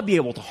will not be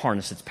able to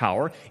harness its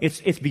power.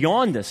 It's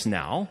beyond us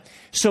now.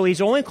 So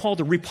we're only called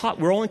to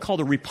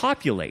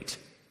repopulate.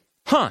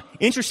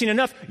 Interesting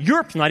enough,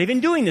 Europe's not even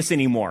doing this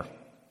anymore.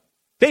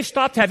 They've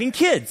stopped having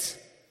kids.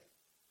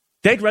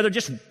 They'd rather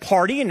just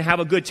party and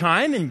have a good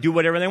time and do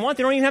whatever they want.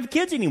 They don't even have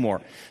kids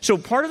anymore. So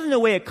part of the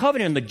Noahic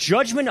covenant and the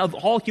judgment of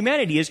all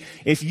humanity is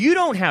if you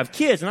don't have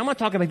kids, and I'm not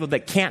talking about people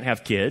that can't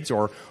have kids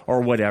or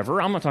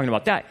whatever. I'm not talking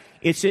about that.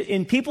 It's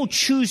in people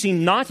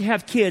choosing not to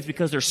have kids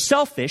because they're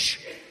selfish.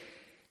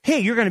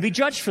 Hey, you're going to be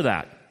judged for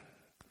that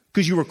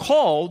because you were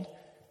called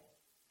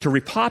to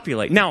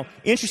repopulate. Now,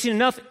 interesting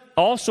enough,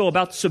 also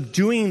about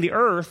subduing the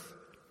earth,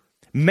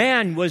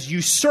 man was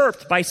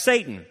usurped by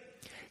Satan.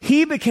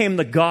 He became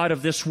the god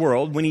of this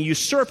world when he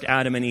usurped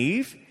Adam and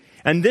Eve.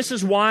 And this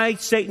is why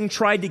Satan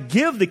tried to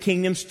give the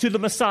kingdoms to the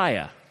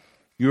Messiah.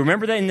 You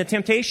remember that in the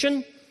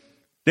temptation?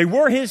 They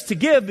were his to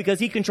give because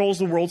he controls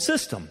the world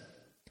system.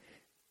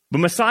 But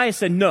Messiah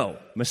said no.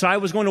 Messiah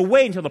was going to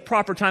wait until the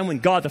proper time when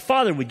God the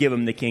Father would give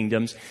him the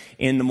kingdoms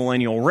in the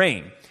millennial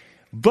reign.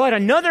 But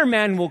another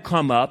man will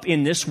come up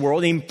in this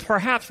world, and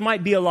perhaps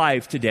might be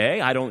alive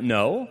today, I don't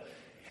know.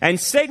 And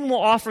Satan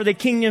will offer the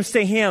kingdoms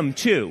to him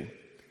too.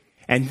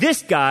 And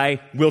this guy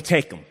will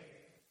take them.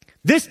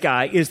 This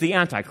guy is the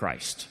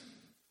Antichrist.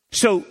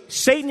 So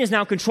Satan is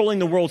now controlling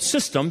the world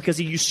system because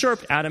he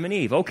usurped Adam and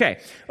Eve. Okay,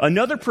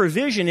 another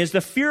provision is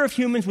the fear of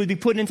humans would be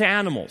put into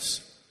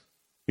animals.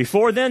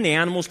 Before then, the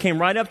animals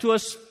came right up to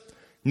us,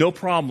 no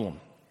problem.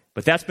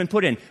 But that's been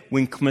put in.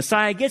 When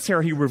Messiah gets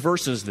here, he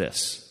reverses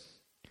this.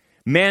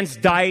 Man's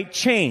diet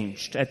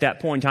changed at that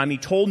point in time. He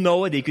told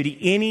Noah that he could eat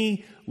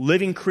any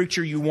living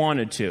creature you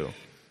wanted to.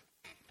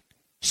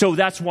 So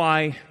that's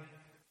why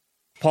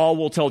Paul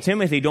will tell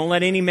Timothy, don't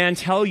let any man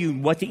tell you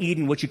what to eat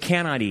and what you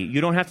cannot eat.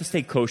 You don't have to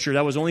stay kosher.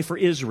 That was only for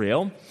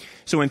Israel.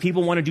 So when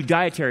people want to do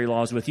dietary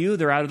laws with you,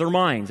 they're out of their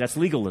minds. That's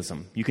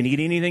legalism. You can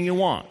eat anything you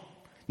want.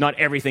 Not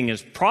everything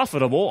is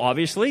profitable,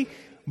 obviously,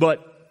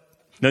 but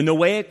the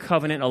Noahic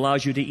covenant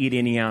allows you to eat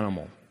any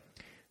animal.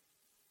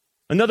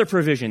 Another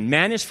provision,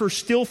 man is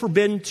still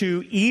forbidden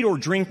to eat or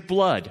drink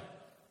blood.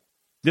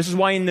 This is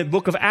why in the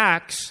book of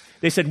Acts,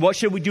 they said, what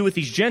should we do with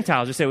these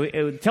Gentiles? They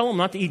said, tell them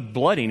not to eat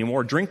blood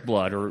anymore, or drink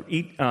blood, or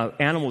eat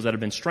animals that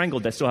have been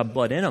strangled that still have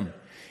blood in them.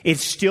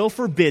 It's still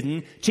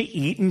forbidden to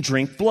eat and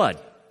drink blood.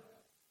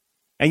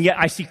 And yet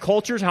I see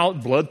cultures, how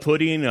blood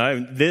pudding,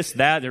 this,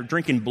 that, they're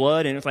drinking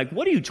blood, and it's like,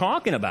 what are you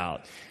talking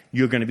about?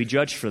 You're going to be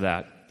judged for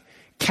that.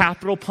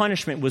 Capital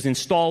punishment was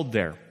installed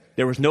there.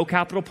 There was no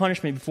capital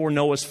punishment before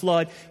Noah's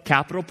flood.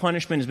 Capital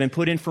punishment has been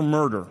put in for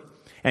murder.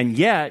 And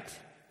yet,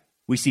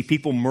 we see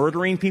people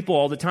murdering people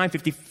all the time.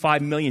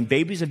 55 million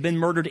babies have been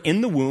murdered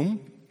in the womb.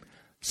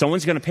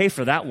 Someone's going to pay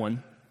for that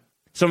one.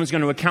 Someone's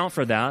going to account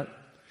for that.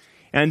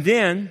 And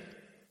then,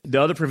 the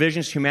other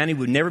provisions, humanity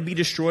would never be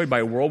destroyed by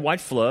a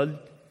worldwide flood.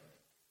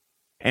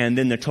 And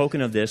then the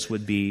token of this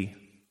would be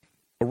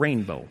a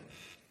rainbow.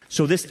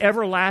 So this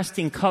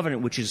everlasting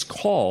covenant, which is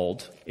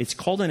called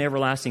an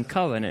everlasting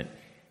covenant,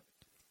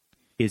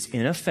 is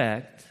in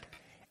effect,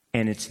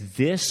 and it's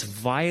this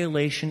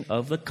violation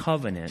of the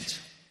covenant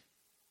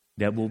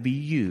that will be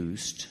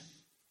used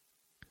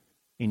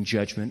in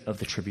judgment of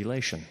the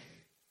tribulation.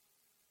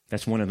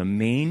 That's one of the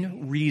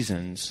main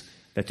reasons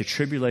that the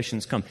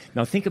tribulations come.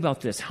 Now think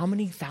about this. How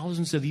many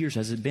thousands of years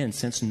has it been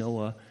since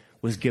Noah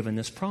was given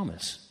this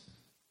promise?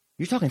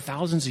 You're talking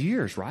thousands of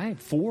years, right?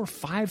 4,000,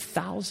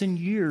 5,000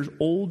 years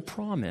old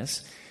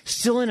promise,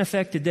 still in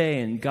effect today.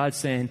 And God's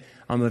saying,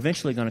 I'm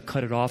eventually going to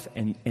cut it off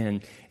and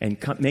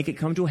make it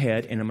come to a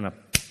head, and I'm going to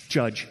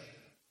judge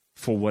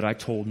for what I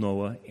told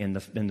Noah and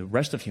the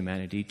rest of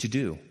humanity to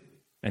do.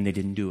 And they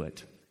didn't do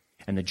it.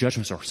 And the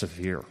judgments are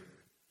severe.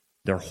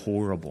 They're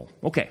horrible.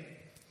 Okay,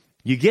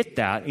 you get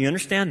that. You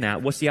understand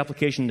that. What's the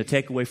application, the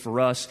takeaway for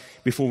us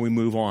before we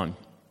move on?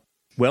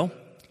 Well,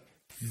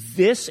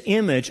 this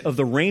image of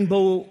the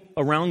rainbow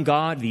around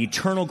God, the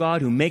eternal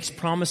God who makes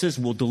promises,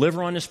 will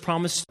deliver on his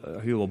promise.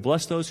 He will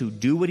bless those who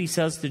do what he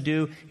says to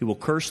do. He will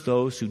curse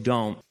those who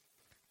don't.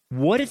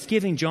 What it's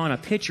giving John a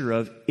picture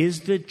of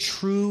is the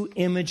true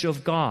image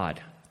of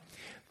God.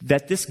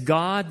 That this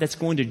God that's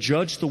going to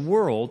judge the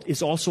world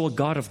is also a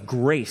God of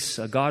grace,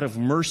 a God of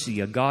mercy,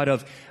 a God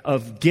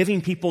of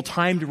giving people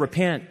time to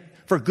repent.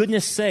 For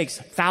goodness sakes,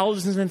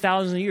 thousands and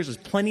thousands of years is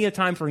plenty of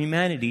time for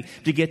humanity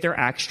to get their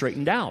act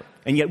straightened out.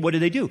 And yet what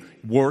do?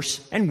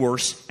 Worse and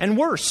worse and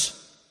worse.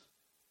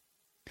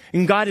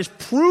 And God is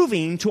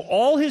proving to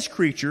all his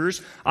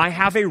creatures, I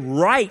have a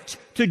right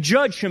to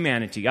judge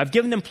humanity. I've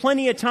given them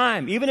plenty of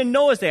time. Even in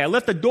Noah's day, I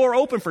left the door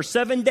open for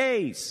 7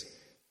 days. And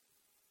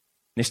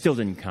they still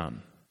didn't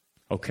come.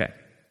 Okay.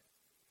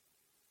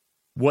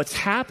 What's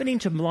happening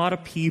to a lot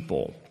of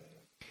people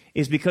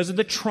is because of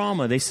the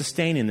trauma they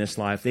sustain in this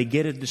life, they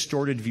get a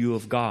distorted view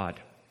of God.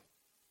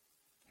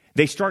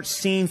 They start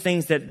seeing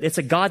things that it's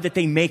a God that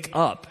they make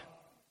up.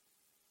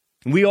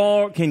 We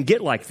all can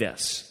get like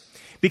this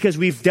because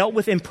we've dealt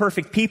with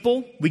imperfect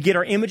people. We get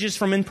our images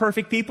from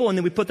imperfect people, and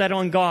then we put that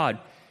on God.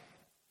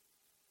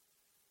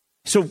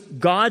 So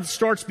God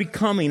starts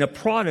becoming a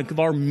product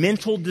of our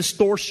mental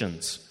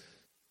distortions.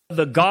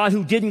 The God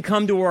who didn't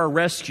come to our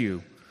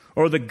rescue,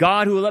 or the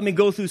God who let me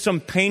go through some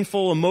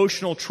painful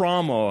emotional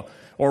trauma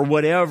or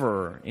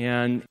whatever,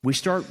 and we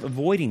start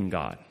avoiding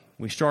God.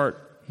 We start,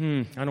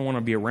 I don't want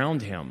to be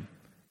around him.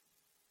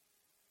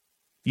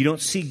 You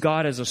don't see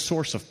God as a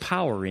source of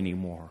power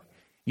anymore.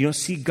 You don't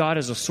see God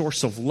as a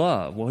source of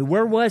love. Well,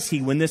 where was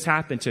he when this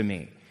happened to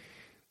me?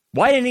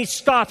 Why didn't he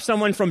stop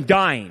someone from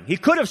dying? He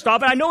could have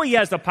stopped it. I know he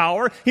has the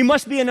power. He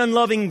must be an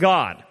unloving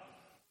God.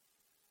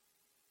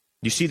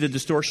 You see the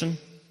distortion?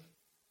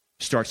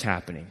 Starts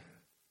happening.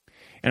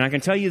 And I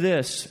can tell you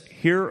this,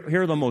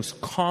 here are the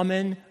most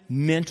common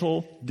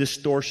mental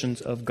distortions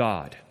of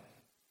God.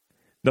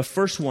 The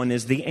first one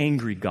is the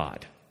angry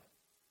God.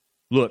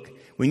 Look,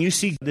 when you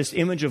see this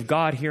image of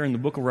God here in the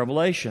book of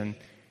Revelation,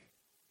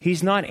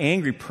 he's not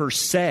angry per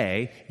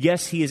se.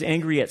 Yes, he is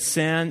angry at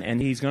sin, and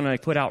he's going to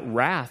put out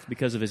wrath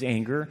because of his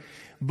anger,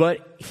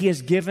 but he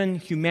has given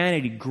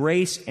humanity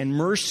grace and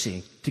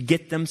mercy to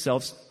get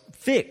themselves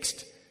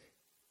fixed,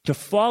 to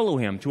follow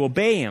him, to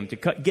obey him, to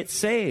get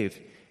saved.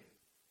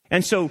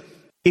 And so,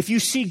 if you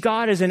see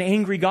God as an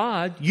angry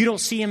God, you don't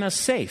see him as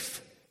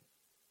safe.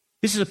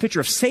 This is a picture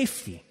of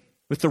safety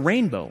with the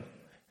rainbow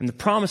and the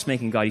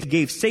promise-making God. He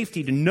gave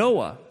safety to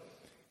Noah.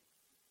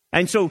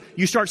 And so,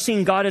 you start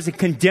seeing God as a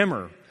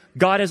condemner,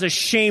 God as a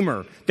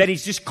shamer, that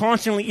he's just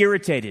constantly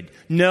irritated.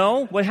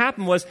 No, what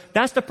happened was,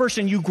 that's the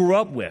person you grew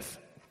up with.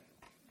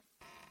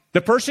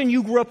 The person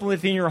you grew up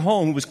with in your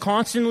home who was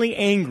constantly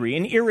angry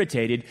and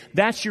irritated,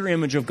 that's your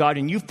image of God,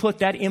 and you've put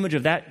that image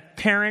of that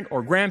parent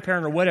or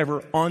grandparent or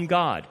whatever on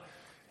God.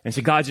 And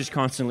so God's just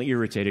constantly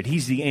irritated.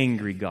 He's the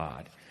angry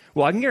God.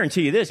 Well, I can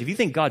guarantee you this, if you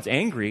think God's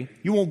angry,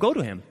 you won't go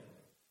to him.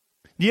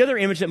 The other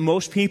image that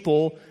most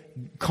people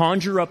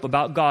conjure up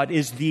about God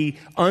is the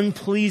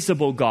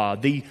unpleasable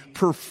God, the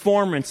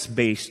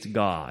performance-based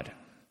God.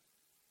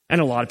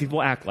 And a lot of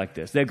people act like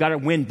this. They've got to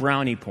win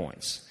brownie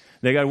points.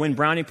 They got to win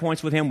brownie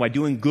points with him by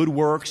doing good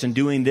works and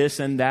doing this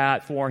and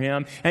that for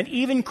him. And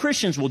even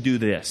Christians will do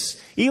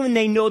this. Even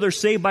they know they're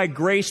saved by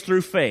grace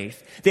through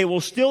faith, they will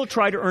still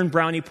try to earn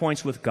brownie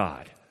points with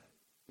God.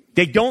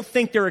 They don't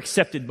think they're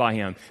accepted by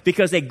him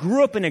because they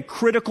grew up in a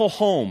critical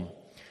home,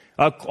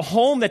 a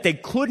home that they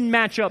couldn't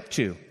match up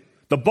to.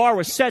 The bar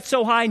was set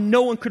so high,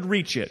 no one could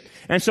reach it.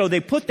 And so they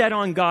put that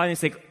on God and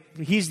say,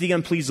 he's the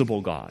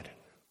unpleasable God.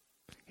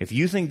 If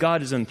you think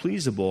God is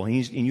unpleasable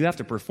and you have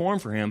to perform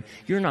for him,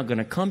 you're not going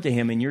to come to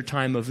him in your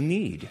time of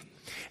need.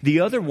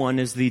 The other one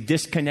is the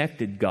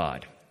disconnected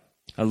God.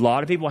 A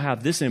lot of people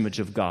have this image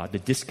of God, the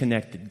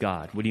disconnected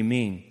God. What do you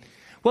mean?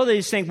 Well, they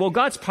just think, well,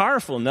 God's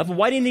powerful enough.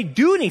 Why didn't he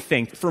do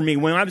anything for me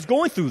when I was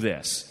going through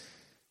this?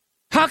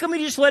 How come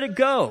he just let it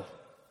go?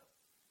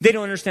 They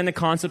don't understand the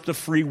concept of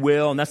free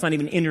will, and that's not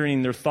even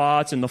entering their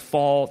thoughts, and the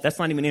fault, that's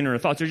not even entering their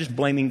thoughts. They're just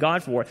blaming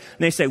God for it. And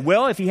they say,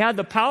 well, if he had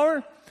the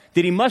power,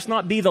 then he must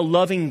not be the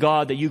loving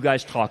God that you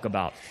guys talk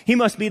about. He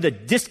must be the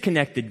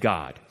disconnected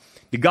God.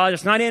 The God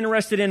that's not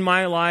interested in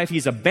my life.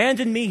 He's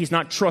abandoned me. He's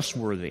not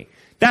trustworthy.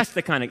 That's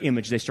the kind of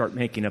image they start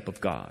making up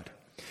of God.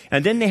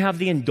 And then they have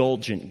the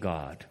indulgent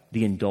God.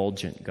 The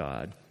indulgent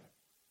God.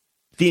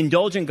 The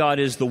indulgent God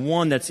is the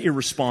one that's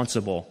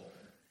irresponsible.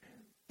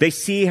 They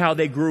see how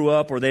they grew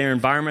up or their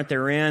environment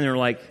they're in. They're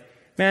like,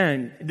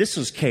 man, this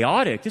is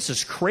chaotic. This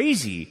is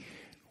crazy.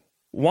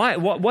 Why?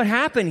 What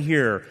happened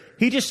here?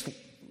 He just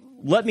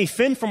let me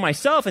fend for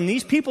myself, and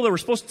these people that were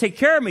supposed to take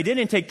care of me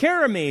didn't take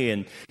care of me.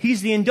 And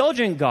he's the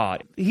indulgent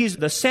God. He's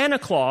the Santa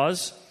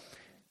Claus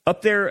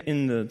up there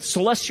in the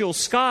celestial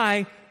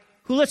sky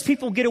who lets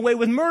people get away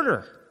with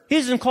murder. He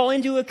doesn't call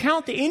into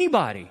account to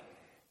anybody.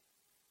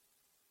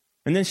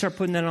 And then start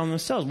putting that on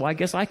themselves. Well, I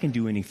guess I can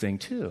do anything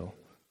too.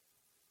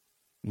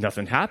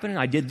 Nothing happened.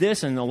 I did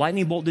this, and the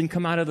lightning bolt didn't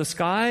come out of the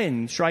sky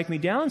and strike me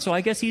down. So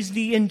I guess he's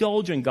the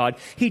indulgent God.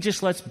 He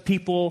just lets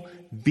people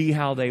be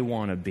how they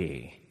want to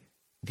be.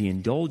 The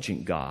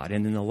indulgent God.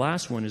 And then the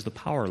last one is the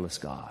powerless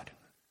God.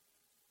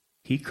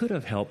 He could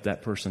have helped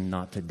that person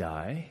not to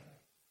die.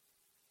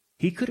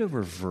 He could have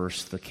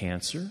reversed the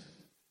cancer.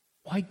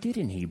 Why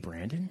didn't he,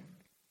 Brandon?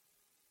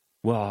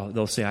 Well,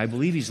 they'll say, I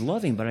believe he's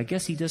loving, but I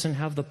guess he doesn't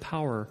have the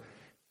power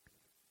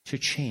to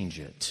change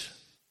it.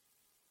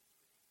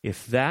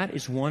 If that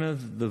is one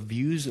of the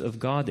views of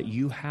God that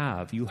you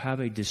have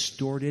a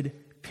distorted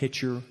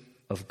picture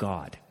of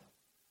God.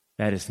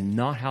 That is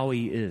not how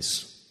he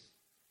is.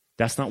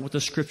 That's not what the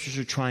scriptures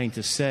are trying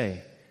to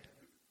say.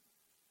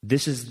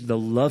 This is the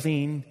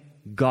loving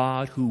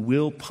God who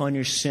will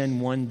punish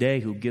sin one day,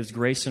 who gives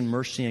grace and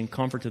mercy and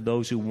comfort to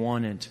those who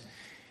want it.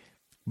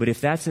 But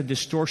if that's a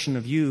distortion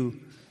of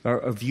you, or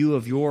a view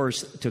of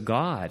yours to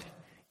God,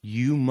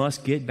 you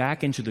must get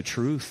back into the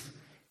truth.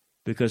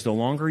 Because the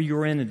longer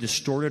you're in a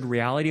distorted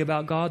reality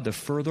about God, the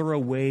further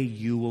away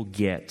you will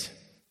get.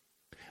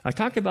 I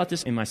talked about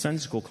this in my Sunday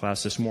school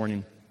class this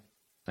morning.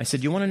 I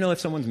said, you want to know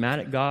if someone's mad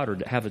at God or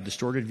have a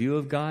distorted view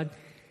of God?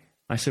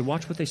 I said,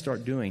 watch what they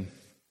start doing.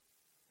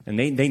 And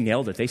they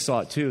nailed it. They saw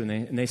it too.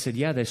 And they said,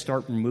 yeah, they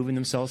start removing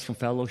themselves from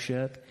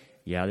fellowship.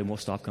 Yeah, they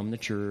won't stop coming to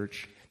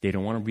church. They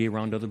don't want to be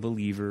around other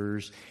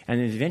believers.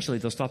 And then eventually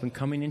they'll stop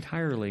coming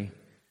entirely.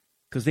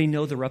 Because they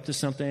know they're up to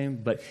something,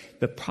 but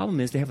the problem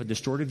is they have a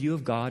distorted view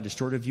of God,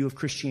 distorted view of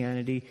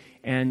Christianity,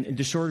 and a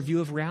distorted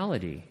view of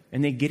reality.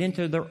 And they get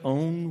into their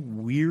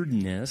own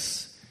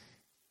weirdness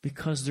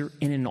because they're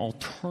in an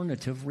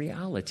alternative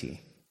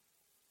reality.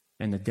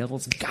 And the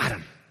devil's got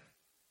them.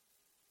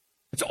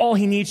 That's all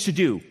he needs to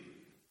do.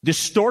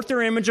 Distort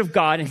their image of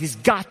God, and he's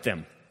got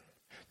them.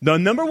 The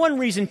number one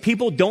reason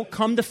people don't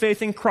come to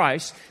faith in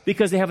Christ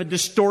because they have a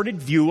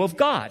distorted view of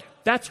God.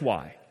 That's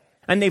why.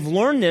 And they've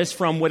learned this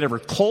from whatever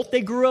cult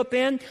they grew up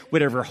in,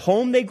 whatever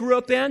home they grew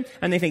up in,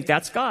 and they think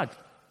that's God.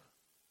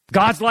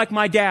 God's like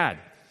my dad.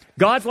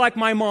 God's like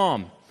my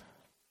mom.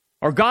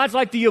 Or God's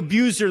like the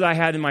abuser that I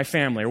had in my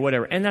family, or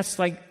whatever. And that's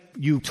like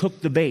you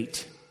took the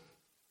bait.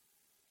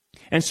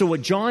 And so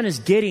what John is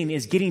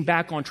getting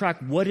back on track.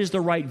 What is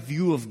the right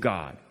view of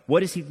God? What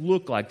does he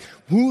look like?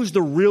 Who's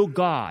the real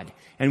God?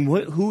 And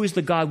who is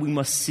the God we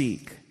must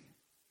seek?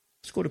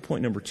 Let's go to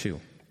point number 2.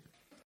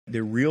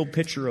 The real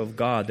picture of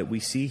God that we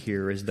see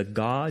here is the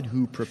God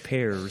who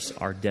prepares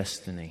our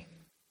destiny.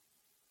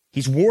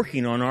 He's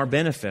working on our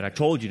benefit. I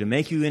told you, to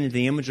make you into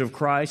the image of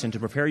Christ and to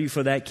prepare you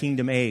for that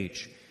kingdom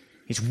age.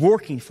 He's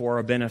working for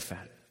our benefit.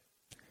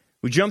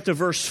 We jump to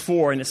verse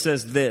 4 and it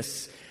says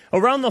this.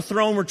 Around the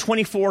throne were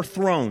 24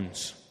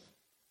 thrones.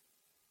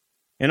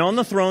 And on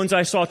the thrones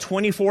I saw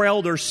 24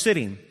 elders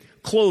sitting,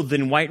 clothed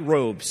in white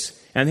robes,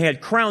 and they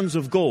had crowns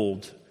of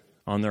gold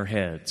on their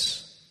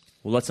heads.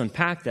 Well, let's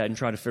unpack that and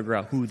try to figure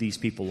out who these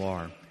people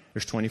are.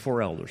 There's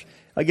 24 elders.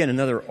 Again,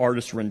 another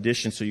artist's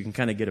rendition so you can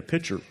kind of get a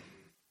picture.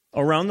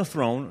 Around the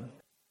throne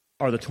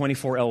are the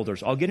 24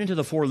 elders. I'll get into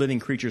the 4 living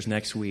creatures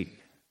next week.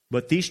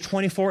 But these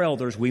 24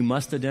 elders we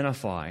must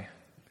identify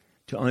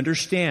to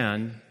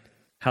understand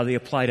how they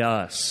apply to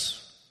us.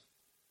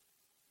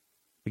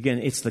 Again,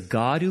 it's the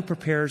God who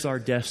prepares our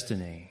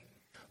destiny.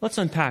 Let's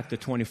unpack the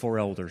 24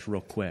 elders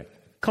real quick.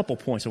 A couple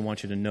points I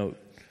want you to note.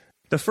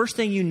 The first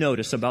thing you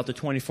notice about the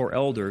 24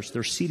 elders,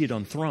 they're seated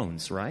on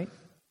thrones, right?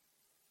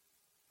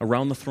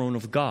 Around the throne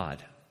of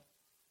God.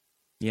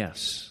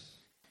 Yes.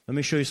 Let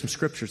me show you some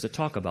scriptures that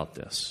talk about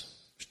this.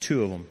 There's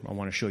 2 of them I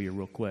want to show you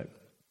real quick.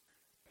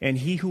 And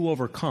he who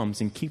overcomes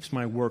and keeps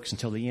my works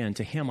until the end,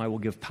 to him I will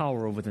give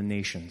power over the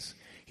nations.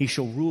 He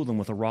shall rule them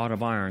with a rod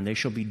of iron. They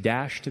shall be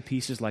dashed to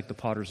pieces like the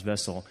potter's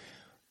vessel,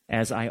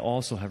 as I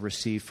also have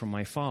received from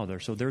my Father.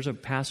 So there's a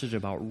passage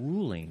about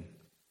ruling.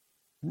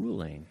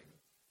 Ruling.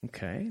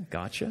 Okay,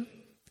 gotcha.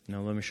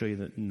 Now let me show you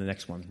the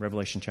next one,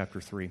 Revelation chapter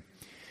 3.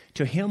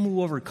 To him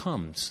who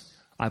overcomes,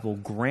 I will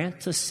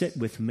grant to sit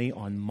with me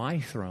on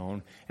my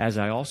throne, as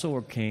I also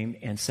came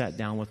and sat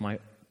down with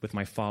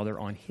my Father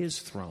on his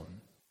throne.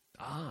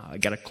 I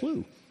got a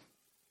clue.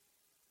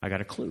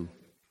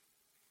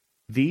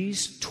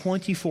 These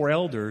 24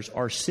 elders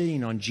are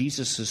sitting on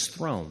Jesus'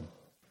 throne.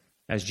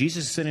 As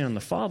Jesus is sitting on the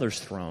Father's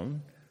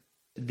throne,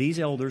 these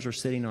elders are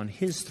sitting on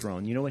his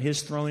throne. You know what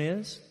his throne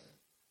is?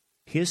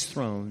 His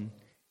throne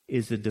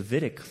is the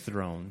Davidic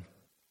throne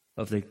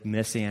of the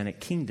Messianic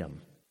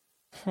kingdom.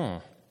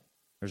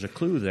 There's a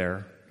clue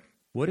there.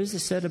 What is it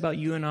said about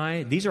you and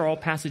I? These are all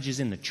passages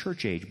in the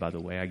church age, by the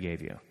way, I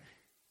gave you.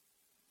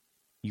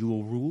 You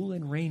will rule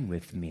and reign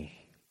with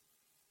me.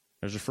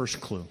 There's a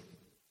first clue.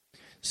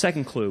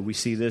 Second clue, we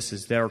see this,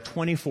 is there are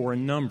 24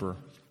 in number.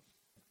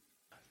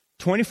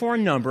 24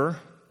 in number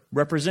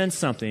represents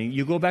something.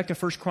 You go back to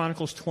 1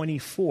 Chronicles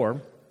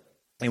 24,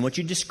 and what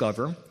you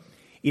discover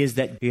is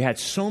that you had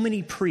so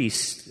many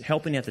priests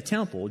helping at the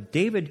temple,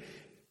 David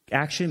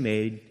actually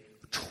made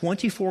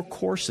 24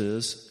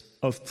 courses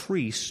of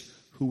priests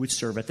who would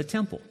serve at the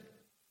temple.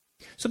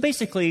 So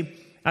basically,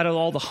 out of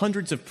all the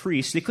hundreds of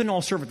priests, they couldn't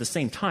all serve at the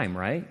same time,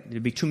 right?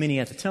 There'd be too many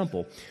at the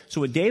temple.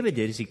 So what David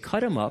did is he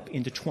cut them up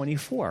into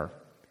 24.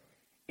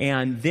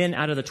 And then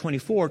out of the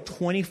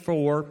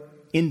 24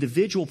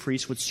 individual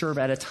priests would serve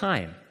at a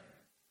time.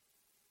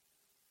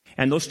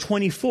 And those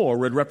 24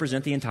 would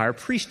represent the entire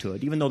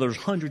priesthood, even though there's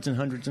hundreds and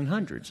hundreds and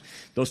hundreds.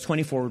 Those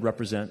 24 would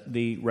represent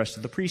the rest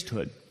of the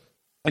priesthood.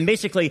 And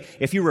basically,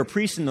 if you were a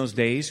priest in those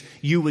days,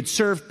 you would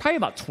serve probably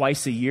about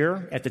twice a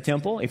year at the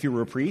temple if you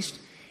were a priest,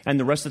 and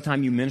the rest of the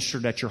time you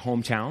ministered at your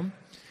hometown.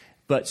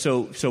 But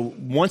so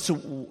once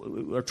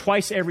or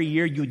twice every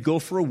year, you would go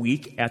for a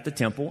week at the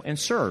temple and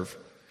serve.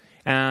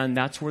 And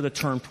that's where the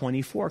term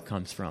 24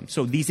 comes from.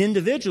 So these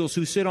individuals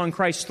who sit on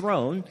Christ's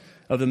throne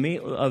of the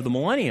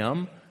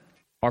millennium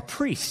are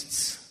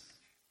priests.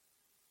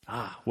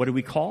 What are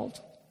we called?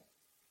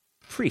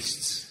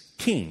 Priests,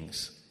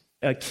 kings,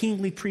 a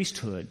kingly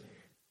priesthood.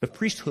 The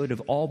priesthood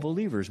of all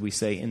believers, we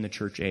say in the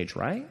church age,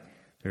 right?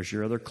 There's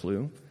your other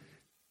clue.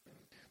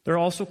 They're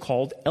also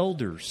called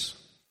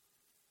elders.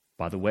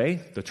 By the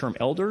way, the term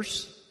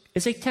elders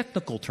is a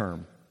technical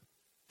term.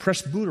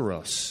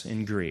 Presbyteros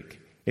in Greek.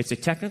 It's a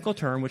technical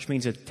term, which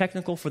means it's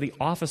technical for the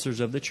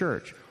officers of the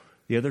church.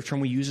 The other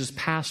term we use is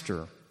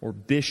pastor or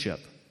bishop.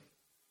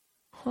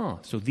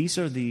 So these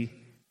are the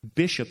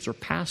bishops or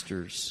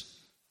pastors.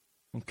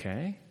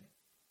 Okay.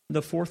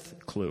 The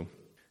fourth clue.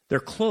 They're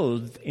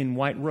clothed in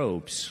white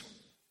robes.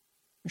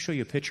 Let me show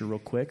you a picture real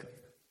quick.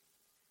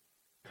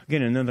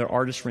 Again, another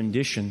artist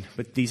rendition.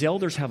 But these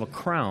elders have a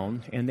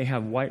crown, and they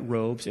have white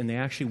robes, and they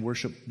actually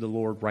worship the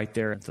Lord right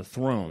there at the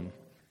throne.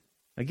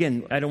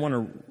 Again, I don't want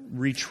to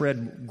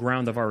retread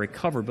ground I've already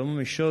covered, but let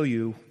me show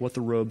you what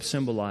the robes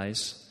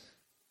symbolize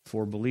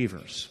for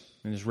believers.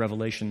 And it's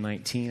Revelation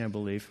 19, I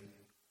believe.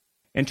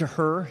 And to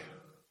her,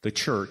 the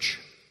church,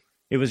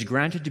 it was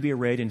granted to be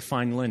arrayed in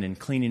fine linen,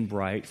 clean and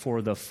bright,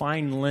 for the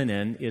fine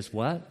linen is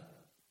what?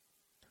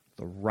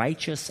 The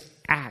righteous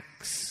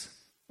acts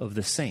of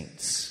the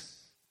saints.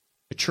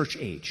 The church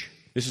age.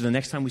 This is the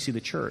next time we see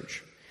the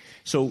church.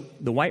 So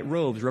the white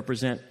robes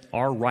represent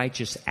our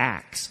righteous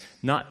acts,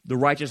 not the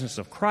righteousness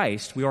of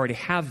Christ. We already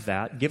have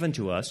that given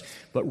to us,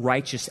 but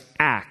righteous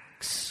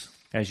acts,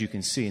 as you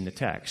can see in the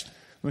text.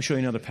 Let me show you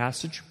another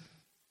passage.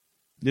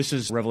 This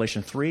is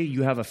Revelation 3.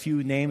 You have a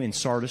few named in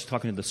Sardis,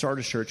 talking to the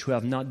Sardis church, who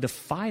have not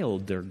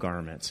defiled their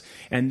garments.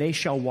 And they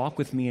shall walk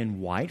with me in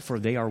white, for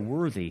they are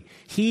worthy.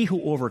 He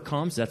who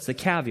overcomes, that's the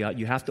caveat,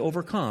 you have to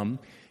overcome,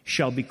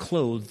 shall be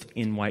clothed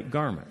in white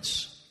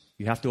garments.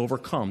 You have to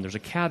overcome. There's a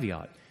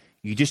caveat.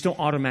 You just don't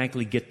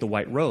automatically get the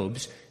white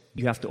robes.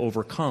 You have to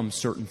overcome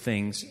certain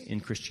things in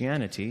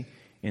Christianity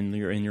in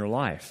your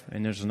life.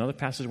 And there's another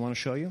passage I want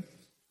to show you.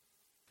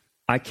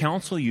 I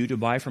counsel you to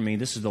buy from me,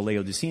 this is the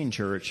Laodicean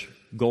church,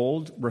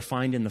 gold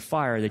refined in the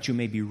fire that you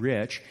may be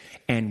rich,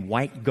 and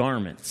white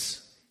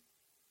garments.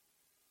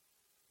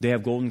 They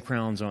have golden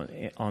crowns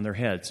on their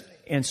heads.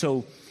 And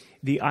so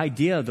the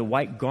idea of the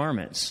white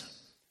garments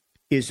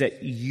is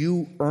that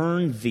you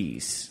earn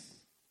these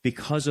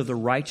because of the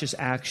righteous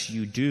acts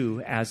you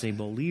do as a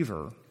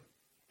believer.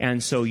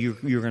 And so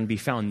you're going to be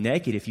found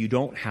naked if you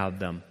don't have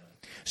them.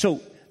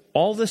 So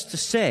all this to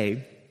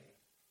say,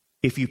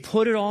 if you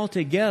put it all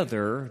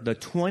together, the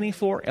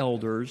 24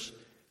 elders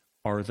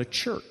are the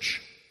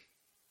church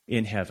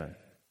in heaven.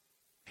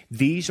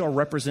 These are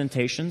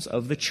representations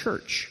of the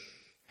church.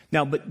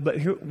 Now, but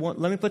here,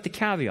 let me put the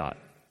caveat.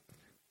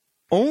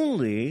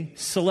 Only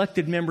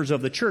selected members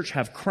of the church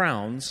have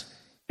crowns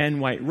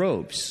and white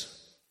robes.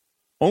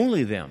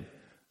 Only them.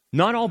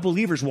 Not all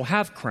believers will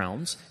have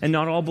crowns, and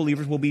not all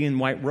believers will be in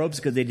white robes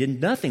because they did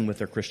nothing with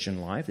their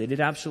Christian life. They did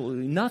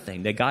absolutely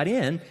nothing. They got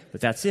in,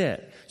 but that's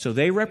it. So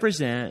they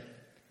represent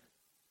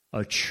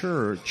a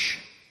church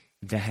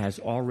that has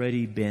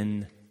already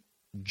been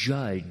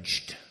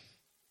judged.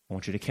 I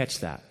want you to catch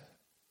that.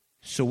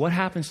 So what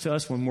happens to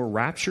us when we're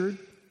raptured?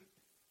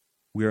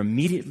 We're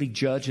immediately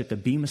judged at the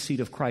bema seat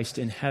of Christ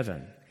in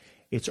heaven.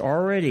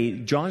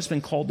 John's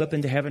been called up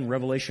into heaven,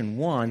 Revelation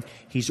 1.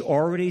 He's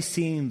already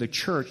seen the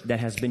church that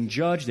has been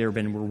judged. They've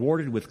been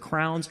rewarded with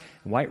crowns,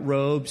 white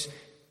robes.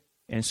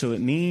 And so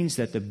it means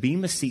that the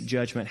Bema Seat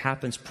judgment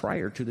happens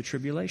prior to the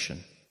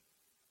tribulation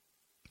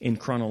in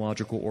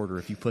chronological order,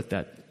 if you put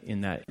that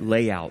in that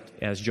layout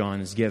as John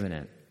has given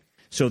it.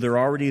 So they're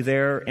already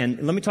there.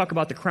 And let me talk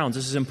about the crowns.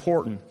 This is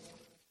important.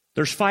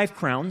 There's 5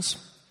 crowns.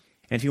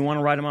 And if you want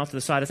to write them off to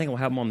the side, I think we'll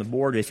have them on the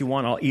board. If you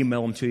want, I'll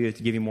email them to you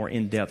to give you more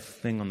in-depth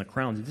thing on the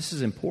crowns. This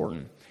is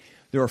important.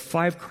 There are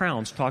 5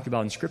 crowns talked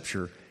about in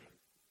Scripture.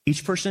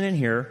 Each person in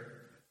here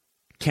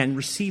can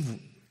receive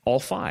all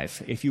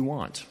 5 if you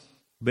want.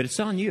 But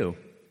it's on you.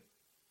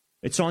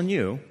 It's on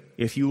you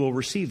if you will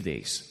receive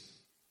these.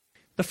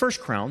 The first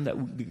crown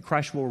that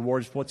Christ will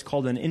reward is what's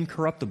called an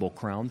incorruptible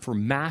crown for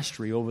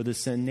mastery over the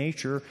sin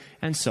nature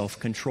and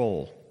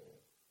self-control.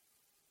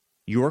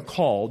 You're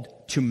called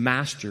to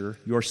master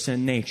your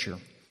sin nature.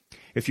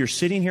 If you're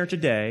sitting here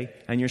today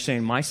and you're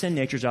saying, my sin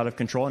nature is out of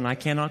control and I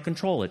cannot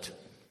control it.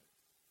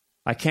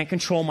 I can't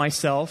control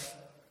myself.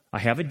 I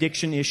have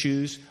addiction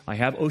issues. I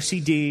have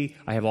OCD.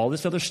 I have all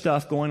this other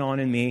stuff going on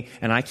in me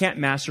and I can't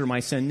master my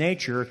sin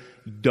nature.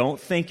 Don't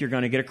think you're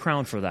going to get a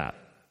crown for that.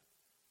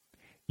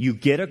 You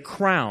get a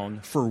crown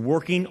for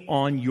working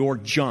on your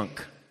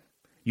junk.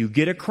 You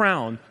get a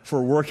crown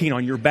for working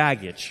on your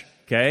baggage.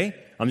 Okay?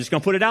 I'm just going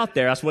to put it out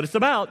there. That's what it's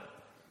about.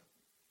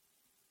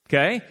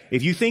 Okay?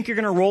 If you think you're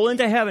going to roll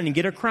into heaven and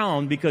get a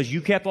crown because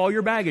you kept all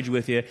your baggage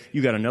with you,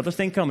 you got another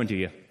thing coming to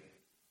you.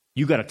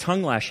 You got a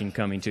tongue lashing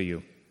coming to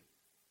you.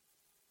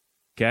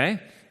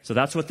 Okay? So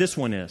that's what this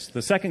one is.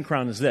 The second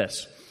crown is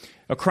this.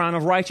 A crown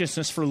of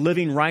righteousness for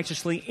living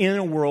righteously in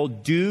a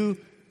world due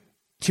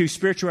to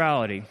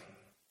spirituality,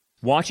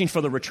 watching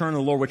for the return of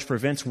the Lord, which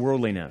prevents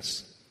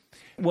worldliness.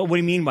 What do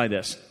you mean by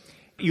this?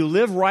 You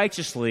live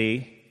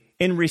righteously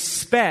in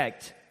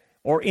respect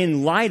or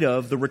in light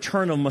of the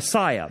return of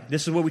Messiah.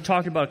 This is what we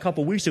talked about a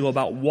couple weeks ago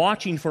about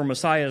watching for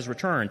Messiah's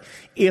return.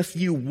 If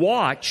you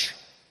watch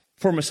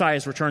for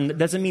Messiah's return, that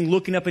doesn't mean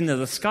looking up into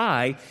the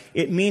sky.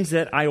 It means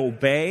that I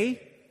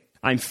obey,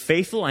 I'm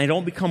faithful, I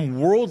don't become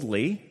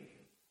worldly.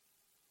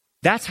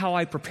 That's how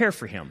I prepare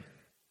for Him.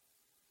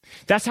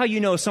 That's how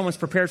you know someone's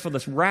prepared for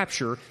this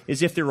rapture,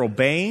 is if they're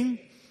obeying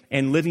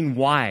and living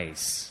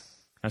wise.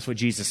 That's what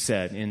Jesus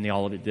said in the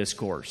Olivet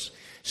Discourse.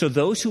 So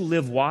those who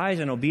live wise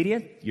and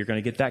obedient, you're going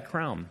to get that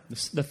crown.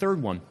 The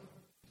third one,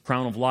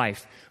 crown of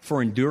life,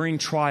 for enduring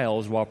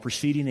trials while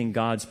proceeding in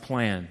God's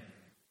plan.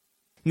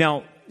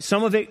 Now,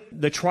 some of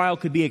it, the trial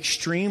could be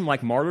extreme,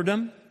 like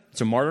martyrdom.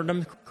 It's a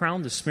martyrdom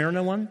crown, the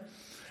Smyrna one.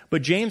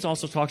 But James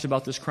also talks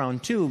about this crown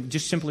too,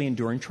 just simply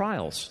enduring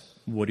trials.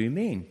 What do you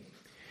mean?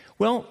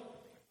 Well,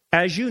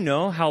 as you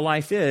know how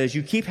life is,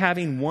 you keep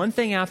having one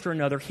thing after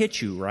another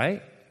hit you,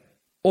 right?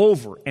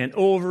 Over and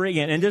over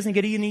again. And it doesn't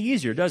get any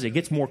easier, does it? It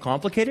gets more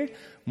complicated,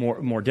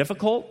 more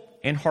difficult,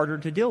 and harder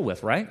to deal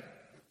with, right?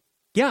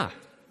 Yeah.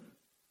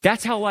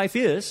 That's how life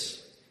is.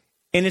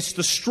 And it's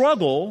the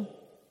struggle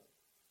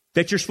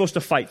that you're supposed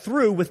to fight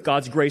through with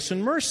God's grace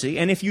and mercy.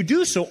 And if you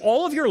do so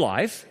all of your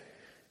life,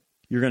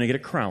 you're going to get a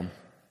crown.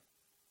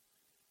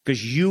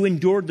 Because you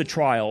endured the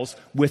trials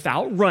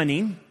without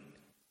running,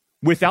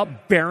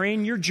 without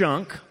burying your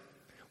junk,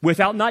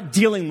 without not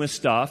dealing with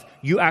stuff.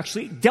 You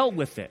actually dealt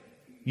with it.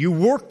 You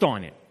worked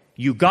on it.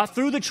 You got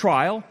through the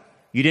trial.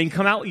 You didn't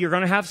come out, you're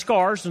going to have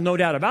scars, there's no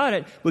doubt about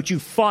it, but you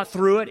fought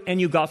through it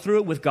and you got through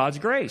it with God's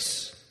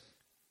grace.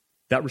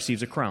 That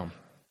receives a crown.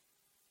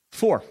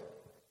 4,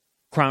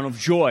 crown of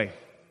joy.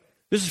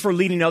 This is for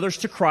leading others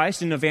to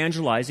Christ and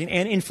evangelizing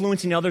and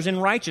influencing others in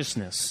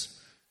righteousness.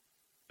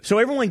 So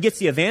everyone gets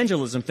the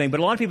evangelism thing, but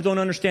a lot of people don't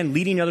understand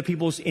leading other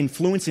people is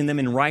influencing them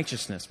in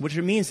righteousness, which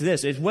means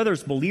this, is whether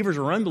it's believers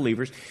or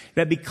unbelievers,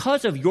 that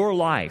because of your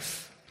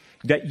life,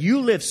 that you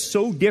live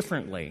so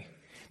differently,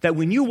 that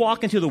when you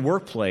walk into the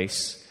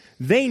workplace,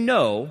 they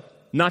know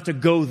not to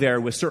go there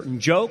with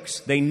certain jokes.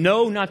 They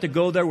know not to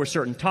go there with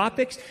certain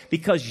topics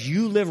because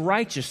you live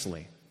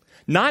righteously.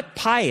 Not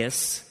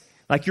pious,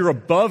 like you're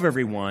above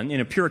everyone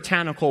in a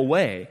puritanical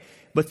way,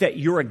 but that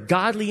you're a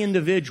godly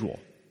individual.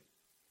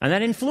 And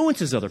that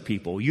influences other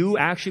people. You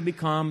actually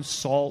become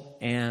salt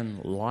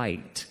and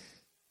light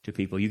to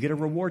people. You get a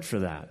reward for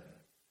that.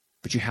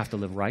 But you have to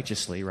live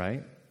righteously,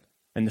 right?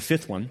 And the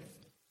 5th one,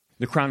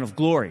 the crown of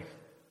glory.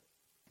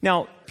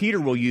 Now, Peter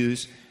will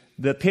use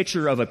the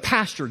picture of a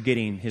pastor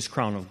getting his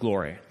crown of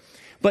glory.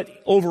 But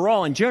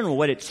overall, in general,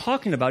 what it's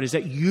talking about is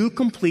that you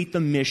complete the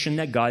mission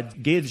that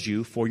God gives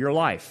you for your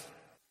life.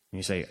 And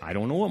you say, I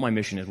don't know what my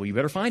mission is. Well, you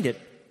better find it.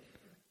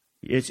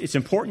 It's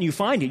important you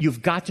find it.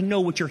 You've got to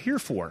know what you're here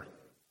for.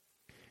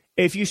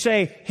 If you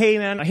say, hey,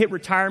 man, I hit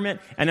retirement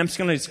and I'm just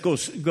going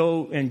to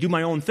go and do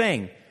my own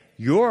thing,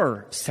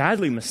 you're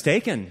sadly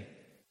mistaken.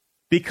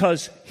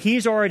 Because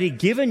He's already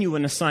given you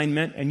an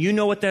assignment and you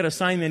know what that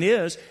assignment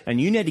is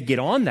and you need to get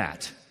on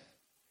that.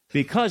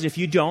 Because if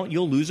you don't,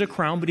 you'll lose a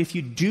crown. But if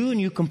you do and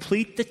you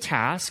complete the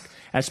task,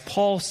 as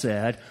Paul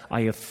said,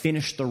 I have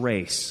finished the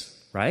race,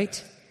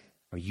 right?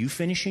 Are you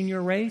finishing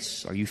your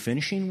race? Are you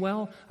finishing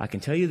well? I can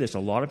tell you this, a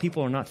lot of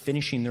people are not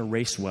finishing their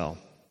race well.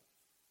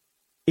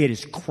 It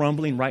is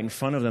crumbling right in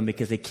front of them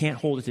because they can't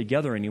hold it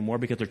together anymore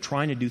because they're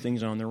trying to do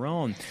things on their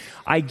own.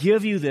 I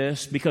give you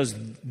this because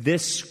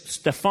this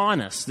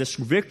Stephanos, this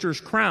victor's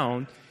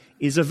crown,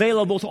 is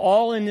available to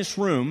all in this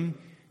room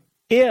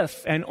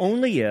if and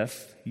only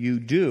if you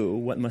do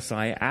what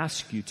Messiah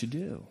asks you to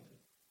do.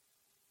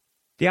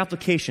 The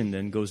application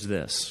then goes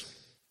this.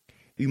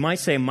 You might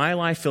say, my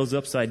life feels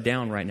upside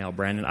down right now,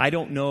 Brandon. I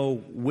don't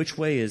know which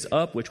way is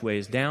up, which way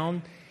is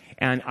down,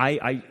 and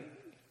I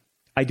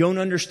don't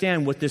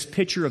understand what this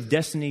picture of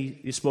destiny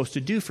is supposed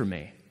to do for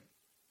me.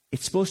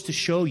 It's supposed to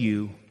show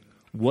you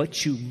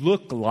what you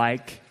look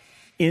like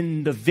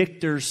in the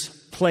victor's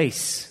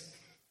place.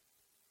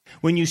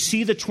 When you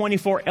see the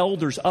 24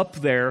 elders up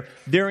there,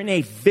 they're in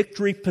a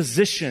victory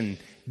position.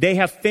 They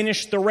have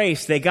finished the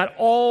race. They got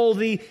all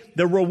the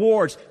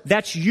rewards.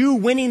 That's you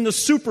winning the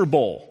Super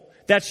Bowl.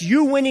 That's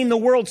you winning the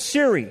World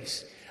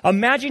Series.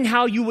 Imagine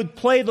how you would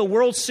play the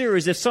World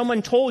Series if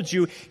someone told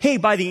you, hey,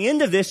 by the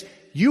end of this,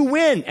 you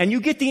win, and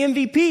you get the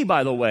MVP,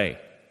 by the way.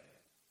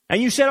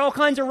 And you set all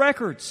kinds of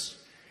records.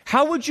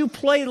 How would you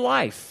play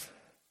life?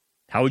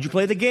 How would you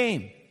play the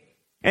game?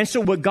 And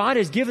so what God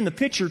has given the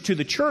picture to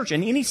the church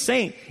and any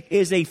saint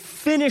is a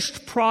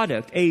finished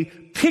product, a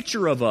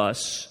picture of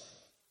us,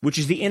 which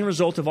is the end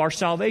result of our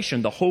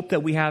salvation, the hope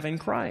that we have in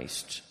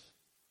Christ.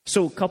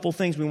 So a couple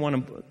things we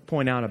want to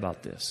point out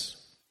about this.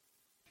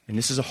 And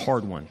this is a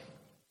hard one.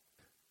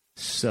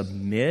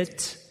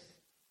 Submit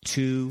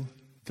to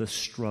the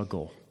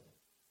struggle.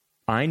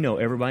 I know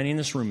everybody in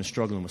this room is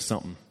struggling with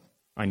something.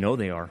 I know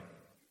they are.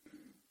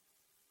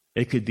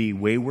 It could be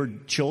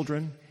wayward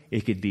children.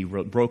 It could be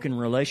broken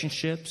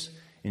relationships,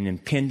 an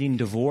impending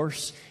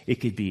divorce. It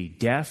could be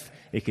death.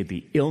 It could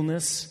be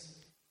illness.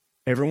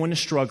 Everyone is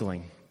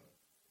struggling.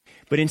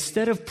 But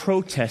instead of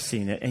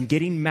protesting it and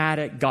getting mad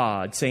at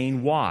God,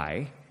 saying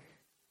why,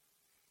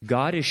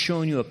 God is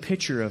showing you a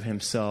picture of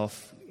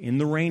himself in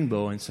the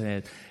rainbow and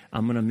said,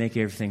 I'm going to make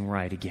everything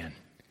right again.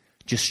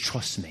 Just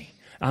trust me.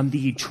 I'm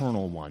the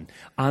eternal one.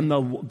 I'm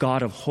the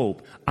God of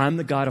hope. I'm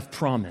the God of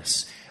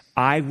promise.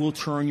 I will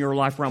turn your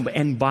life around.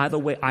 And by the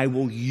way, I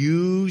will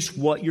use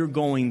what you're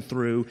going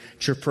through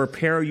to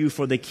prepare you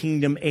for the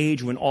kingdom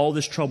age when all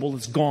this trouble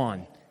is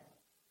gone.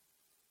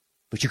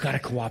 But you got to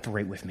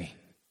cooperate with me.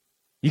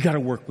 You got to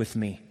work with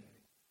me.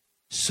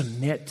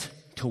 Submit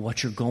to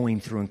what you're going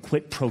through and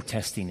quit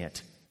protesting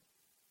it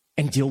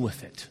and deal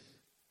with it.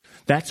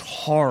 That's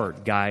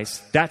hard,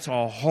 guys. That's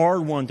a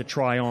hard one to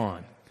try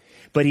on.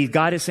 But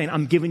God is saying,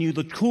 I'm giving you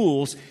the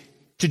tools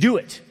to do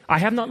it. I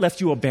have not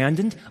left you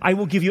abandoned. I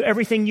will give you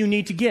everything you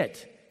need to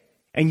get.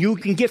 And you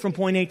can get from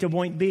point A to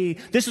point B.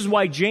 This is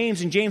why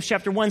James in James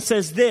chapter 1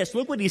 says this.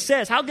 Look what he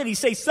says. How could he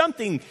say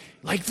something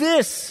like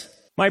this?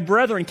 My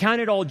brethren, count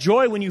it all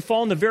joy when you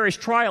fall into various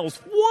trials.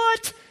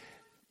 What?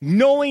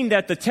 Knowing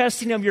that the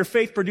testing of your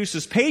faith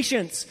produces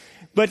patience.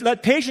 But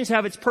let patience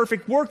have its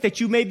perfect work,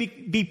 that you may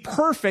be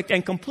perfect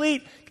and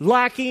complete,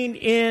 lacking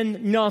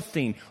in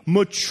nothing.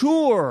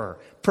 Mature,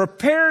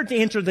 prepared to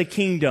enter the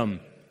kingdom,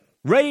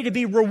 ready to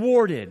be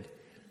rewarded.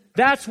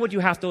 That's what you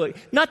have to look.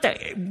 Not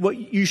that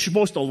what you're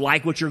supposed to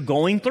like what you're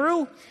going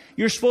through.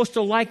 You're supposed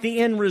to like the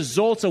end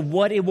results of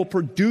what it will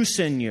produce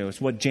in you,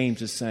 is what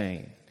James is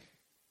saying.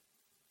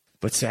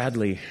 But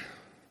sadly,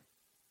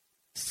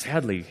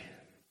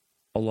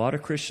 a lot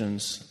of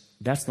Christians,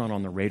 that's not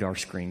on the radar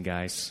screen,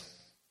 guys.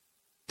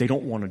 They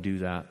don't want to do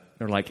that.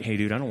 They're like, hey,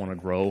 dude, I don't want to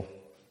grow.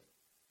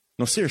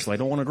 No, seriously, I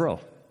don't want to grow.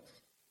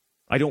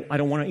 I don't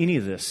want any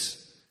of this.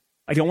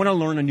 I don't want to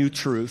learn a new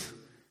truth.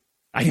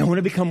 I don't want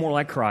to become more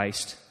like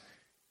Christ.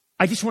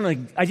 I just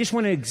want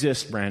to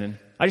exist, Brandon.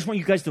 I just want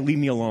you guys to leave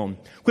me alone.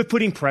 Quit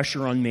putting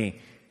pressure on me.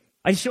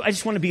 I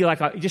just want to be like,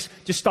 just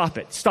stop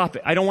it. Stop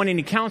it. I don't want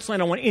any counseling. I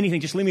don't want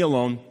anything. Just leave me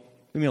alone.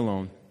 Leave me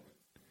alone.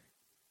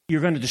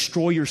 You're going to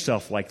destroy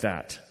yourself like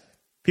that.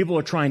 People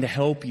are trying to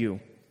help you.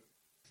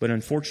 But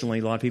unfortunately,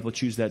 a lot of people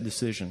choose that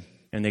decision.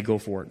 And they go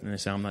for it. And they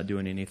say, I'm not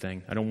doing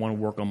anything. I don't want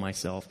to work on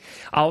myself.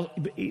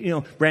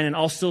 Brandon,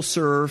 I'll still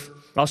serve.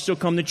 I'll still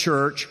come to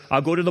church.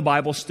 I'll go to the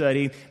Bible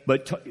study.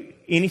 But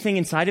anything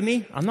inside of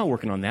me, I'm not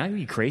working on that. Are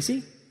you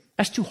crazy?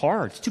 That's too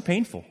hard. It's too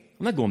painful.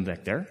 I'm not going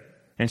back there.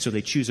 And so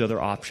they choose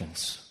other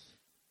options.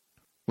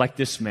 Like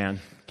this man.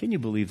 Can you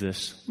believe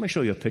this? Let me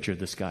show you a picture of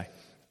this guy.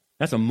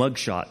 That's a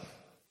mugshot.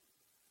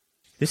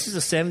 This is a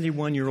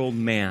 71-year-old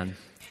man,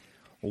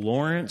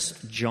 Lawrence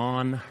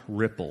John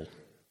Ripple.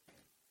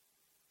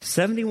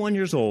 71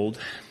 years old,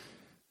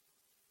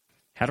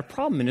 had a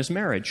problem in his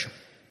marriage.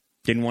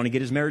 Didn't want to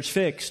get his marriage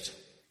fixed.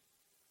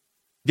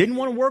 Didn't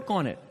want to work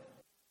on it.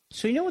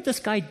 So you know what this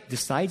guy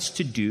decides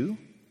to do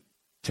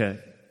to,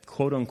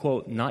 quote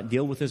unquote, not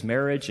deal with his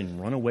marriage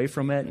and run away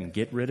from it and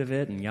get rid of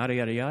it and yada,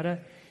 yada, yada?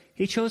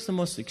 He chose the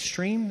most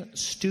extreme,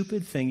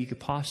 stupid thing you could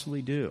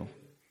possibly do.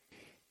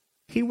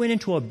 He went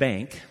into a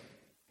bank,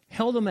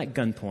 held him at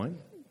gunpoint,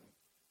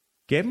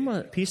 gave him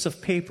a piece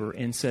of paper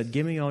and said,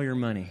 give me all your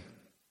money.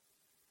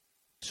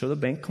 So the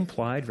bank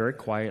complied very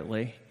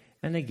quietly,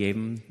 and they gave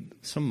him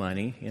some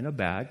money in a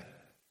bag,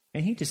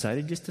 and he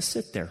decided just to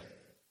sit there.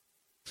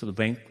 So the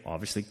bank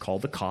obviously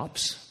called the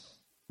cops,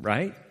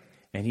 right?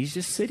 And he's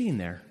just sitting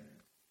there.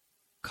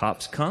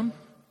 Cops come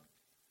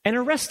and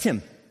arrest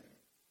him.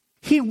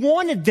 He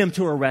wanted them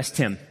to arrest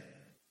him.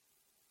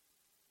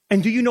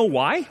 And do you know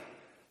why?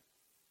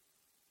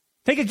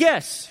 Take a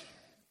guess.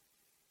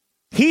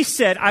 He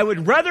said, I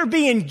would rather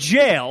be in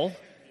jail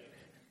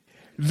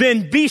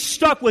than be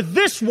stuck with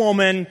this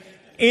woman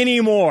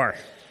anymore.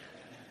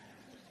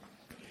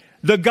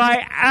 The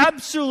guy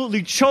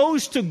absolutely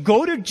chose to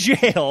go to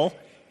jail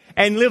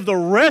and live the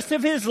rest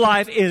of his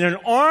life in an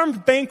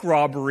armed bank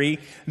robbery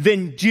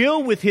than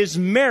deal with his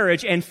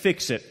marriage and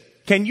fix it.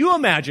 Can you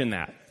imagine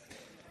that?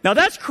 Now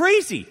that's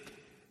crazy.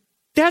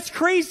 That's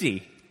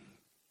crazy.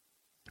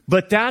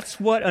 But that's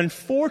what,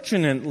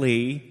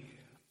 unfortunately,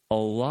 a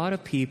lot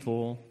of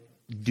people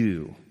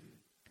do.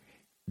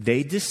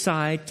 They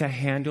decide to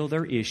handle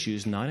their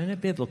issues not in a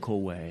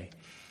biblical way,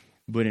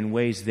 but in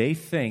ways they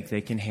think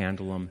they can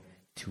handle them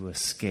to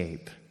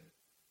escape.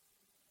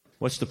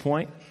 What's the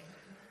point?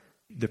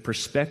 The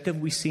perspective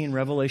we see in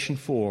Revelation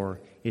 4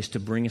 is to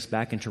bring us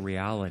back into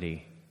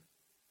reality.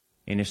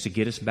 And it's to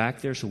get us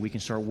back there so we can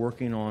start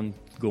working on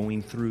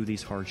going through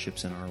these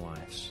hardships in our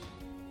lives.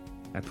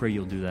 I pray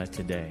you'll do that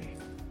today.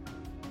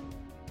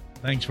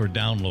 Thanks for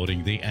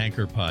downloading the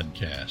Anchor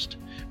Podcast.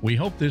 We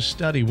hope this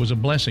study was a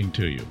blessing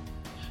to you.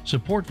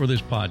 Support for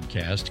this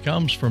podcast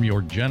comes from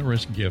your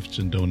generous gifts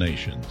and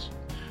donations.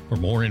 For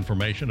more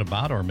information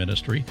about our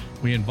ministry,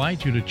 we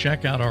invite you to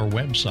check out our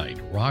website,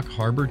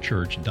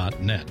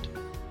 rockharborchurch.net.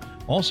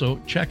 Also,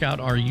 check out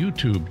our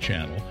YouTube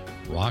channel,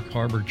 Rock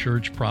Harbor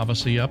Church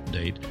Prophecy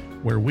Update,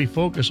 where we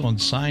focus on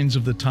signs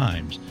of the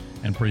times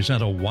and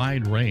present a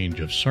wide range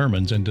of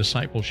sermons and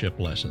discipleship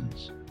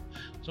lessons.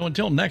 So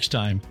until next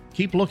time,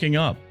 keep looking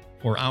up,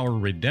 for our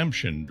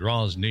redemption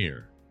draws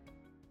near.